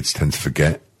my kids tend to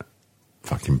forget.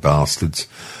 Fucking bastards.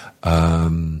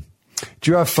 Do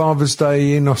you have Father's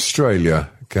Day in Australia,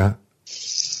 Kat?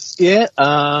 Yeah,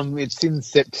 it's in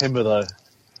September, though.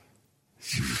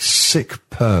 You sick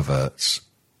perverts.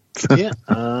 Yeah,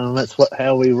 that's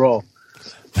how we roll.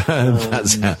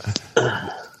 That's how...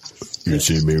 You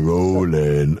see me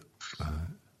rolling.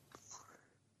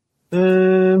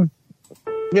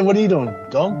 Yeah, what are you doing,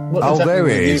 Dom? There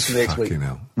it is. Next week?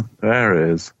 There it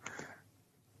is.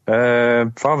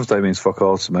 Father's Day means fuck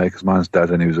all to me because mine's dead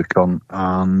and he was a cunt,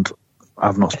 and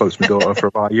I've not spoken to my daughter for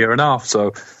about a year and a half.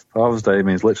 So Father's Day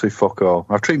means literally fuck all.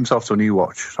 I've treated myself to a new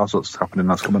watch. That's what's happening.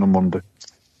 That's coming on Monday.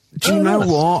 Do you know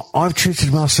what? I've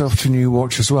treated myself to a new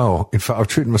watch as well. In fact, I've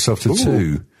treated myself to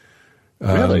two.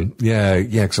 Really? Yeah,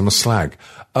 because I'm a slag.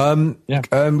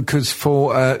 Because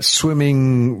for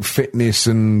swimming, fitness,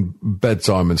 and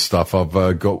bedtime and stuff, I've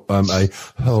got a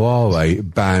Huawei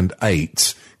Band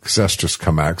 8, because that's just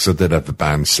come out, because I did have the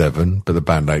Band 7, but the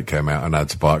Band 8 came out and I had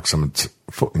to buy it because I'm a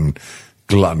fucking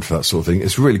glutton for that sort of thing.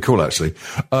 It's really cool, actually.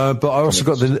 But I also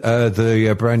got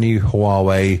the brand new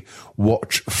Huawei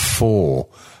Watch 4.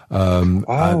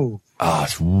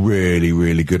 It's really,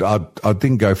 really good. I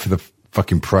didn't go for the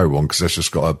fucking pro one because that's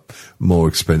just got a more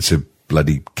expensive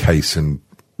bloody case and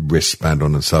wristband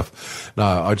on and stuff. No,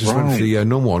 I just went for the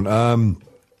normal one.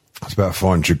 It's about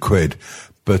 400 quid.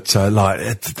 But,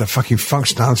 the fucking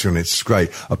functionality on it's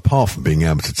great, apart from being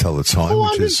able to tell the time,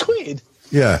 which is... 400 quid?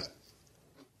 Yeah.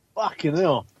 Fucking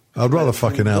hell. I'd rather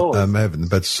fucking have the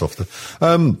bed's softer.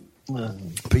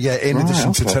 But yeah, in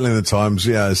addition to telling the times,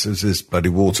 it's this bloody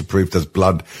waterproof, does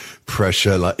blood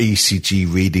pressure, like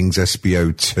ECG readings,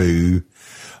 SpO2.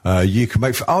 You can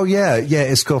make...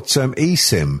 it's got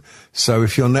eSIM. So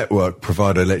if your network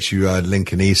provider lets you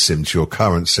link an eSIM to your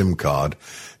current SIM card,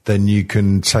 then you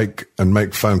can take and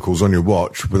make phone calls on your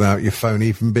watch without your phone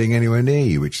even being anywhere near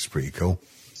you, which is pretty cool.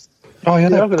 Oh, yeah,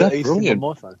 I've got they're an eSIM brilliant. on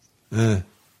my phone. Yeah.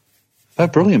 They're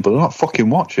brilliant, but they're not fucking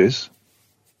watches.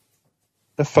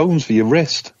 They're phones for your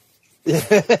wrist. Yeah,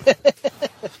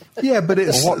 but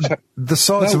it's the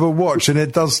size of a watch, and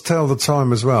it does tell the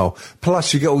time as well.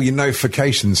 Plus, you get all your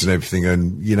notifications and everything,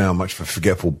 and you know how much of a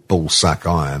forgetful ball sack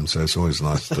I am, so it's always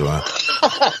nice to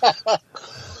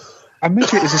A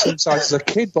midget is the same size as a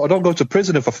kid, but I don't go to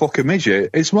prison if I fuck a midget.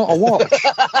 It's not a watch.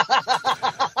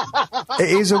 It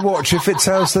is a watch if it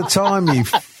tells the time, you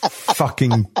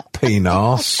fucking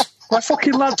peen-arse. My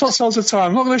fucking laptop tells the time.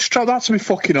 I'm not going to strap that to my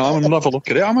fucking arm and have a look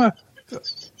at it, am I?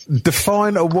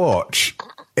 Define a watch.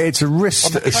 It's a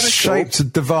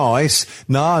wrist-shaped device.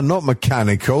 Nah, not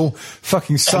mechanical.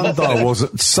 Fucking sundial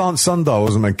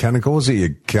wasn't mechanical, was it, you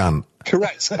cunt?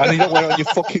 Correct. And you don't wear it on your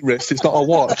fucking wrist. It's not a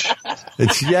watch.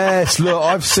 It's yes. Look,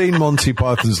 I've seen Monty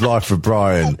Python's Life of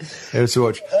Brian. It's a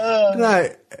watch. No,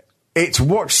 it's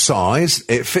watch size.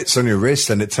 It fits on your wrist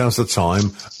and it tells the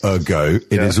time. Ergo,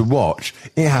 it is a watch.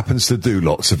 It happens to do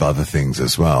lots of other things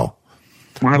as well.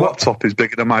 My laptop is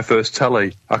bigger than my first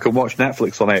telly. I can watch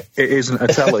Netflix on it. It isn't a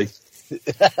telly.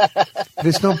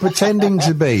 It's not pretending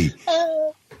to be.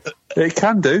 It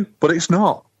can do, but it's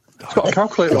not. It's got a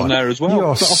calculator on there as well. You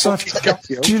are such.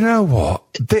 Do you know what?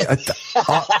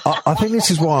 I think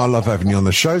this is why I love having you on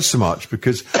the show so much,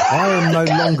 because I am no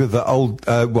longer the old.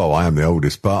 Well, I am the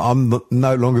oldest, but I'm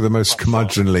no longer the most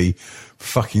curmudgeonly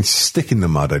fucking stick in the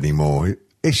mud anymore.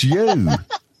 It's you.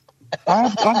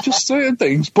 I just certain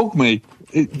things bug me.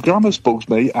 Grammar bugs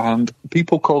me, and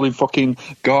people calling fucking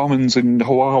Garmin's and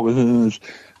Huawei's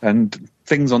and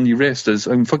things on your wrist as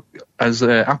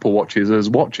Apple Watches as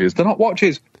watches. They're not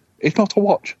watches. It's not a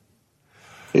watch.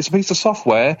 It's a piece of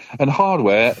software and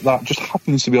hardware that just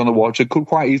happens to be on a watch. It could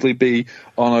quite easily be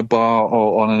on a bar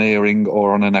or on an earring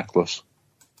or on a necklace.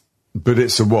 But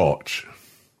it's a watch.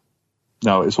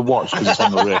 No, it's a watch because it's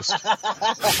on the wrist.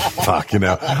 Fucking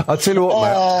hell. I'll tell you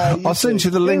what, mate. I'll send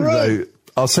you the link, though.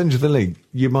 I'll send you the link.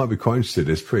 You might be quite interested.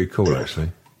 It's pretty cool,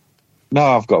 actually.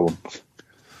 No, I've got one.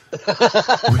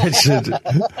 Richard,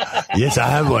 yes, I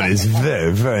have one. It's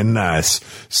very, very nice.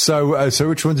 So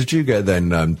which one did you get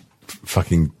then?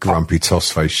 Fucking grumpy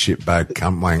toss-face shitbag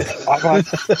cunt wank. I've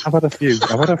had a few,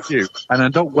 and I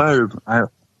don't wear them.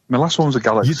 My last one was a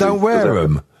Galaxy. You don't wear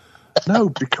them? No,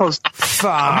 because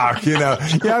fuck, you're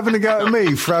having a go at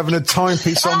me for having a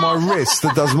timepiece on my wrist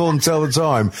that does more than tell the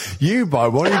time. You buy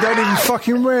one, you don't even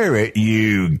fucking wear it.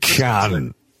 You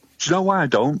cunt. Do you know why I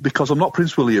don't? Because I'm not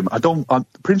Prince William.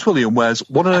 Prince William wears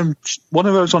one of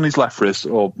those on his left wrist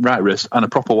or right wrist and a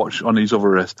proper watch on his other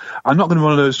wrist. I'm not going to be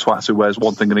one of those twats who wears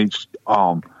one thing on each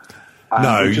arm.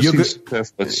 No, you're going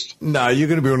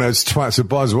to be one of those twats who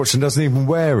buys a watch and doesn't even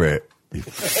wear it. You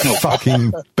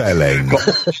fucking belling.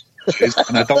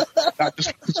 And I don't. That just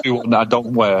happens to be one that I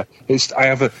don't wear. I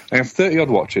have 30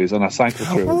 odd watches and I cycle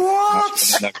through. What?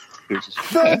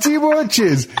 30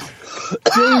 watches.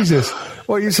 Jesus.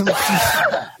 What you some?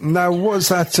 Now, what's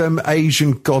that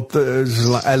Asian god that is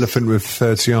like elephant with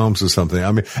 30 arms or something?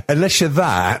 I mean, unless you're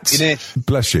that,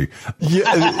 bless you. You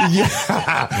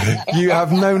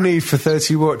have no need for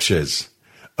 30 watches.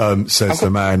 Says the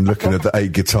man looking at the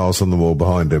 8 guitars on the wall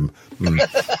behind him.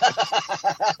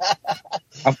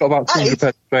 I've got about 200 pairs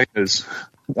of trainers.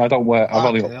 I don't wear. I've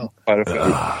only got a pair of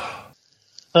trainers.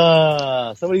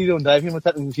 So what are you doing, Dave? What's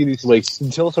happening with you this week? Did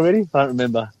you tell us already? I don't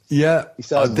remember. Yeah,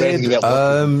 I did.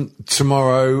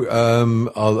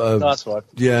 Tomorrow, that's right.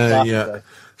 Yeah.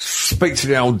 Speak to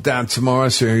the old dad tomorrow,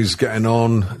 see how he's getting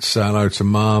on. Say hello to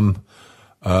Mum.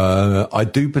 I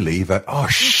do believe that. Oh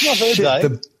shit!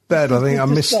 The bed. I think I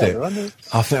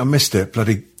missed it.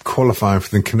 Bloody qualifying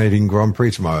for the Canadian Grand Prix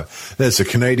tomorrow. There's a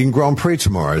Canadian Grand Prix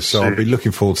tomorrow, so I'll be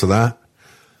looking forward to that.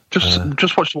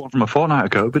 Just watch the one from a fortnight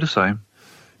ago. It'll be the same.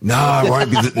 No, it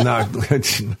won't be. No,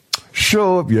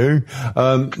 sure, you.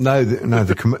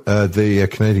 The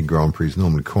Canadian Grand Prix is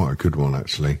normally quite a good one,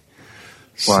 actually.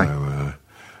 Why? So,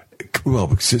 well,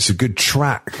 because it's a good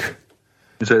track.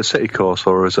 Is it a city course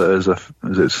or is it?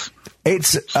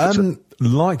 It's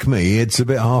like me. It's a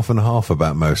bit half and half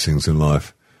about most things in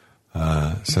life.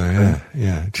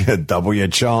 Yeah, double your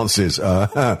chances.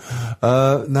 No,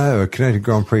 a Canadian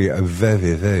Grand Prix are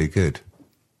very, very good.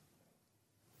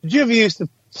 Did you ever use the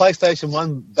PlayStation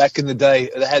 1 back in the day?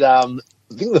 It had, I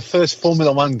think, the first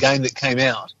Formula 1 game that came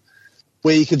out,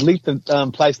 where you could link the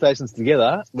PlayStations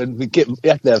together. You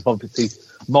have to have obviously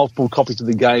multiple copies of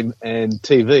the game and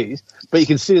TVs, but you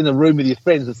can sit in a room with your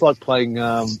friends. It's like playing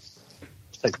a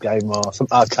game or some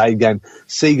arcade game,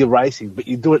 Sega Racing, but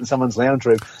you do it in someone's lounge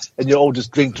room, and you're all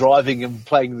just drink driving and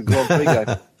playing the Grand Prix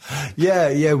game.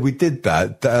 Yeah, we did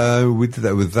that. We did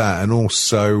that with that, and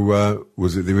also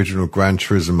was it the original Gran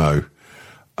Turismo?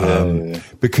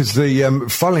 Because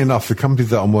funnily enough, the company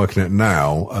that I'm working at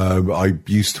now, I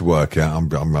used to work at.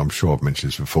 I'm sure I've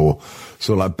mentioned this before.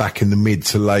 Sort of like back in the mid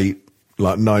to late,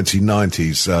 like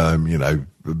 1990s.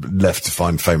 Left to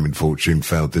find fame and fortune,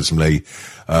 failed dismally.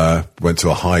 Went to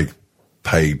a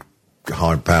high-paid,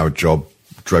 high-powered job,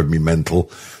 drove me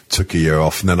mental. Took a year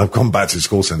off, and then I've gone back to the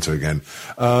call centre again.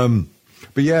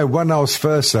 But yeah, when I was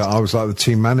first I was like the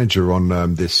team manager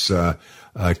on this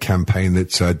campaign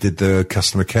that did the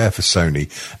customer care for Sony,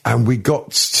 and we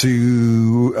got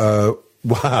to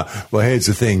well, here's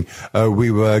the thing. We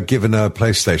were given a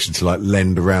PlayStation to like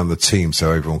lend around the team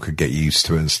so everyone could get used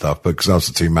to it and stuff. But because I was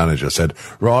the team manager, I said,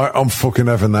 right, I'm fucking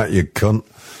having that, you cunt.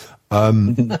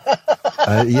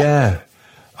 Yeah.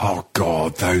 Oh,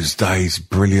 God, those days,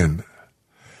 brilliant.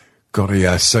 Got a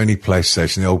Sony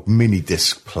PlayStation, the old mini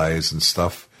disc players and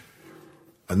stuff.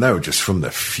 And they were just from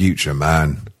the future,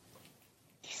 man.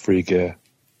 Free gear.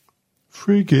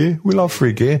 Free gear. We love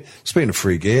free gear. Speaking of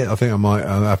free gear, I think I might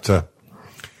have to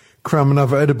cram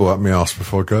another edible up my arse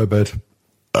before I go to bed.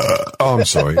 Oh, I'm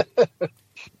sorry.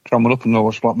 Cram it up and go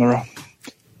watch Black Mirror.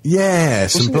 Yeah,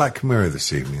 some Black Mirror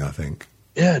this evening, I think.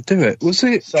 Yeah, do it. Was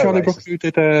it Charlie Brooker who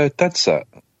did Dead Set,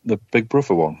 the Big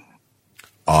Brother one?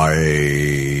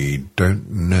 I don't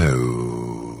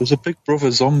know. There's a Big Brother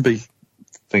zombie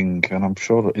thing, and I'm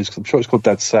sure it's called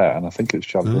Dead Set, and I think it's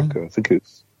Charlie Brooker. I think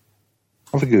it's.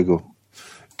 Have a Google.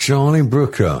 Charlie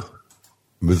Brooker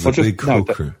with the big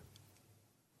hooker.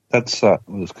 Dead Set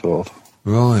was it called.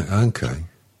 Right. Okay.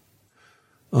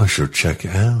 I should check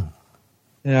it out.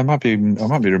 Yeah, I might be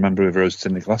remembering with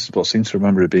rose-tinted glasses, but I seem to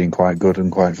remember it being quite good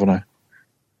and quite funny.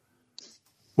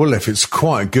 Well, if it's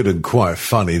quite good and quite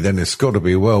funny, then it's got to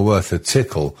be well worth a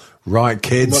tickle, right,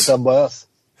 kids? Not done by us.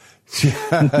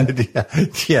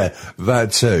 yeah,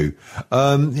 that too.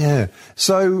 Yeah.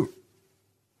 So,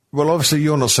 well, obviously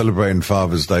you're not celebrating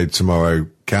Father's Day tomorrow,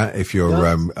 Kat, if you're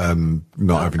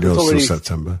not having yours till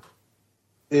September.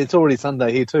 It's already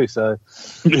Sunday here too, so.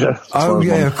 Yeah. Oh,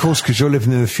 yeah, of course, because you're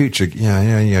living in the future.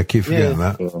 Yeah. I keep forgetting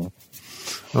that.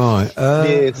 Right.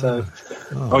 So.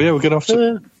 Oh, yeah, we're going to have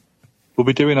to. We'll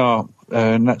be doing our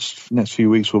next few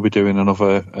weeks. We'll be doing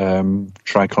another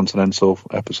Tricontinental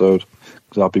episode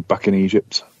because I'll be back in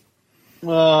Egypt.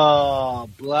 Oh,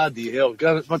 bloody hell!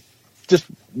 Just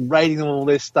rating them all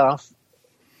their stuff.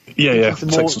 Yeah.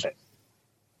 Something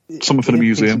for the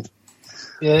museum.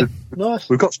 Yeah, nice.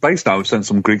 We've got space now. We've sent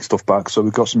some Greek stuff back, so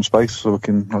we've got some space, so I'll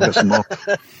get some more.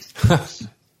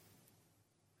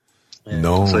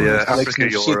 No. So yeah, Africa,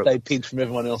 Europe. Shit they pinch from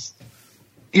everyone else.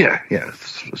 Yeah,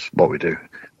 that's what we do.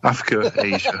 Africa,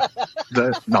 Asia,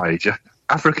 not Asia.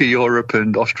 Africa, Europe,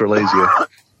 and Australasia.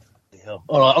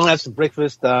 All right, I'm gonna have some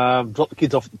breakfast. Drop the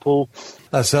kids off at the pool.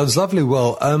 That sounds lovely.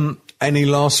 Well, any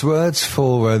last words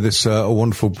for this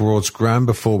wonderful Broadsgram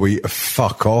before we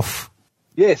fuck off?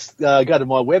 Yes, go to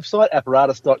my website,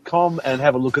 apparatus.com, and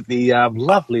have a look at the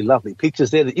lovely, lovely pictures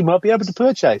there that you might be able to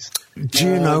purchase. Do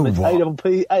you know what?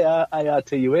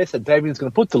 AWPARARTUS, and Damien's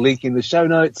going to put the link in the show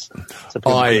notes so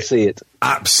people can see it.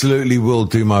 Absolutely will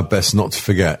do my best not to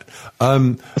forget.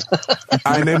 And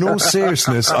in all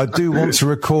seriousness, I do want to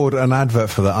record an advert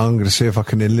for that. I'm going to see if I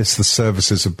can enlist the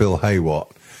services of Bill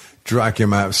Haywatt, drag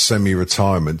him out of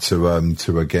semi-retirement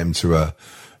to get him to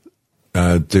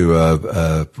do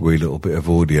a wee little bit of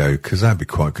audio, because that'd be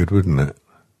quite good, wouldn't it?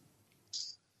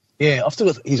 Yeah, I've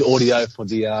still got his audio for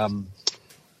the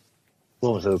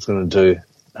what was I going to do?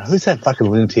 Who's that fucking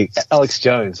lunatic? Alex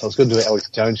Jones. I was going to do an Alex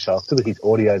Jones show. I've still got his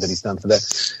audio that he's done for that.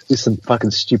 With some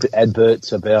fucking stupid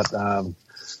adverts about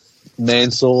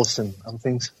man sauce and other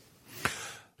things.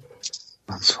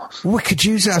 We could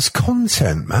use it as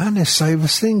content, man, if save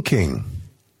us thinking.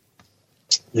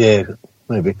 Yeah,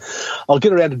 maybe. I'll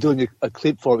get around to doing a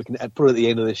clip for it. We can put it at the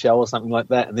end of the show or something like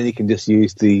that, and then you can just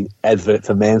use the advert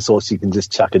for man sauce. You can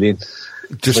just chuck it in.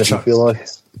 Just chuck the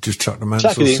man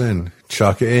sauce in.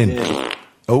 Chuck it in. Yeah.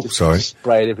 Oh, just sorry.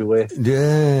 Spray it everywhere.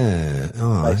 Yeah.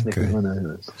 Oh, okay.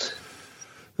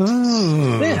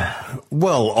 Yeah.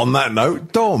 Well, on that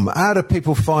note, Dom, how do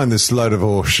people find this load of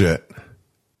horse shit?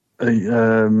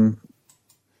 Wishful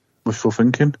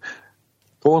thinking.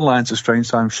 Go online to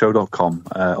strangetimeshow.com.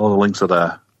 All the links are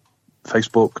there.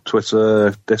 Facebook,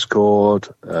 Twitter, Discord,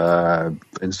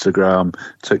 Instagram,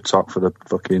 TikTok for the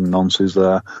fucking nonsense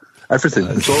there. Everything.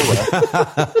 It's all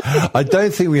there. I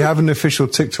don't think we have an official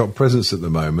TikTok presence at the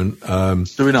moment.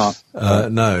 Do we not?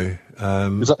 No.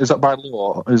 Is that by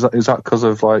law? Is that because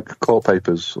of like court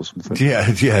papers or something?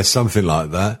 Yeah, something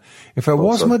like that. In fact,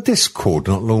 why's my Discord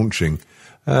not launching?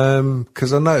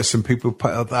 Because I noticed some people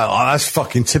put out that. Oh, that's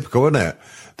fucking typical, isn't it?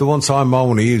 The one time I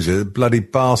want to use it, the bloody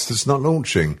bastard's not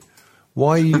launching.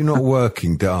 Why are you not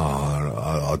working?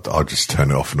 I'll just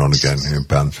turn it off and on again. You're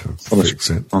bound to fix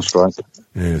it. That's right.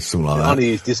 Yeah, something like that. I only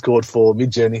use Discord for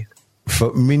Mid-Journey.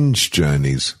 For Minge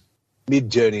Journeys?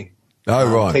 Mid-Journey. Oh,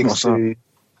 right.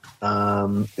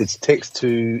 It's text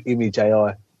to image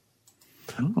AI.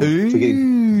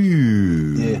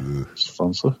 Ooh. Yeah.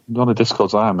 Sponsor. The only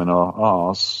Discords I am in are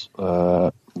ours.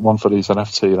 One for these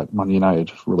NFT, like Man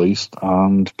United released,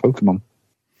 and Pokemon.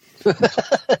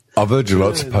 I've heard you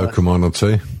lots of Pokemon or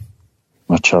two.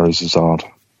 My Charizard.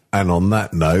 And on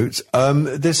that note,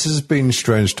 this has been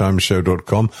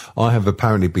strangetimeshow.com. I have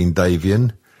apparently been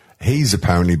Davian. He's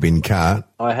apparently been Cat.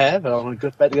 I have, and I'm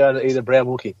about to go to eat a brown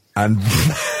Wookie. And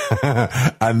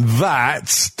and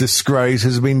that disgrace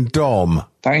has been Dom.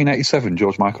 1987,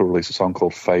 George Michael released a song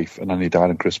called Faith, and then he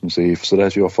died on Christmas Eve. So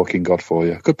there's your fucking God for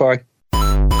you. Goodbye.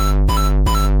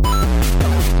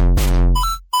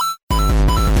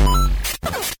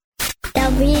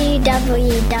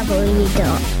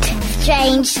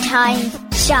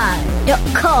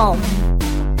 www.strangetimeshow.com.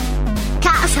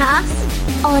 Catch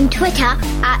us on Twitter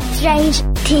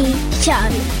 @StrangeTShow.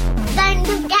 Don't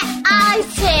forget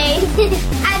iTunes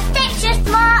and Stitcher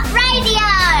Smart Radio.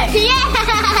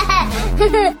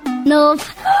 Yeah! North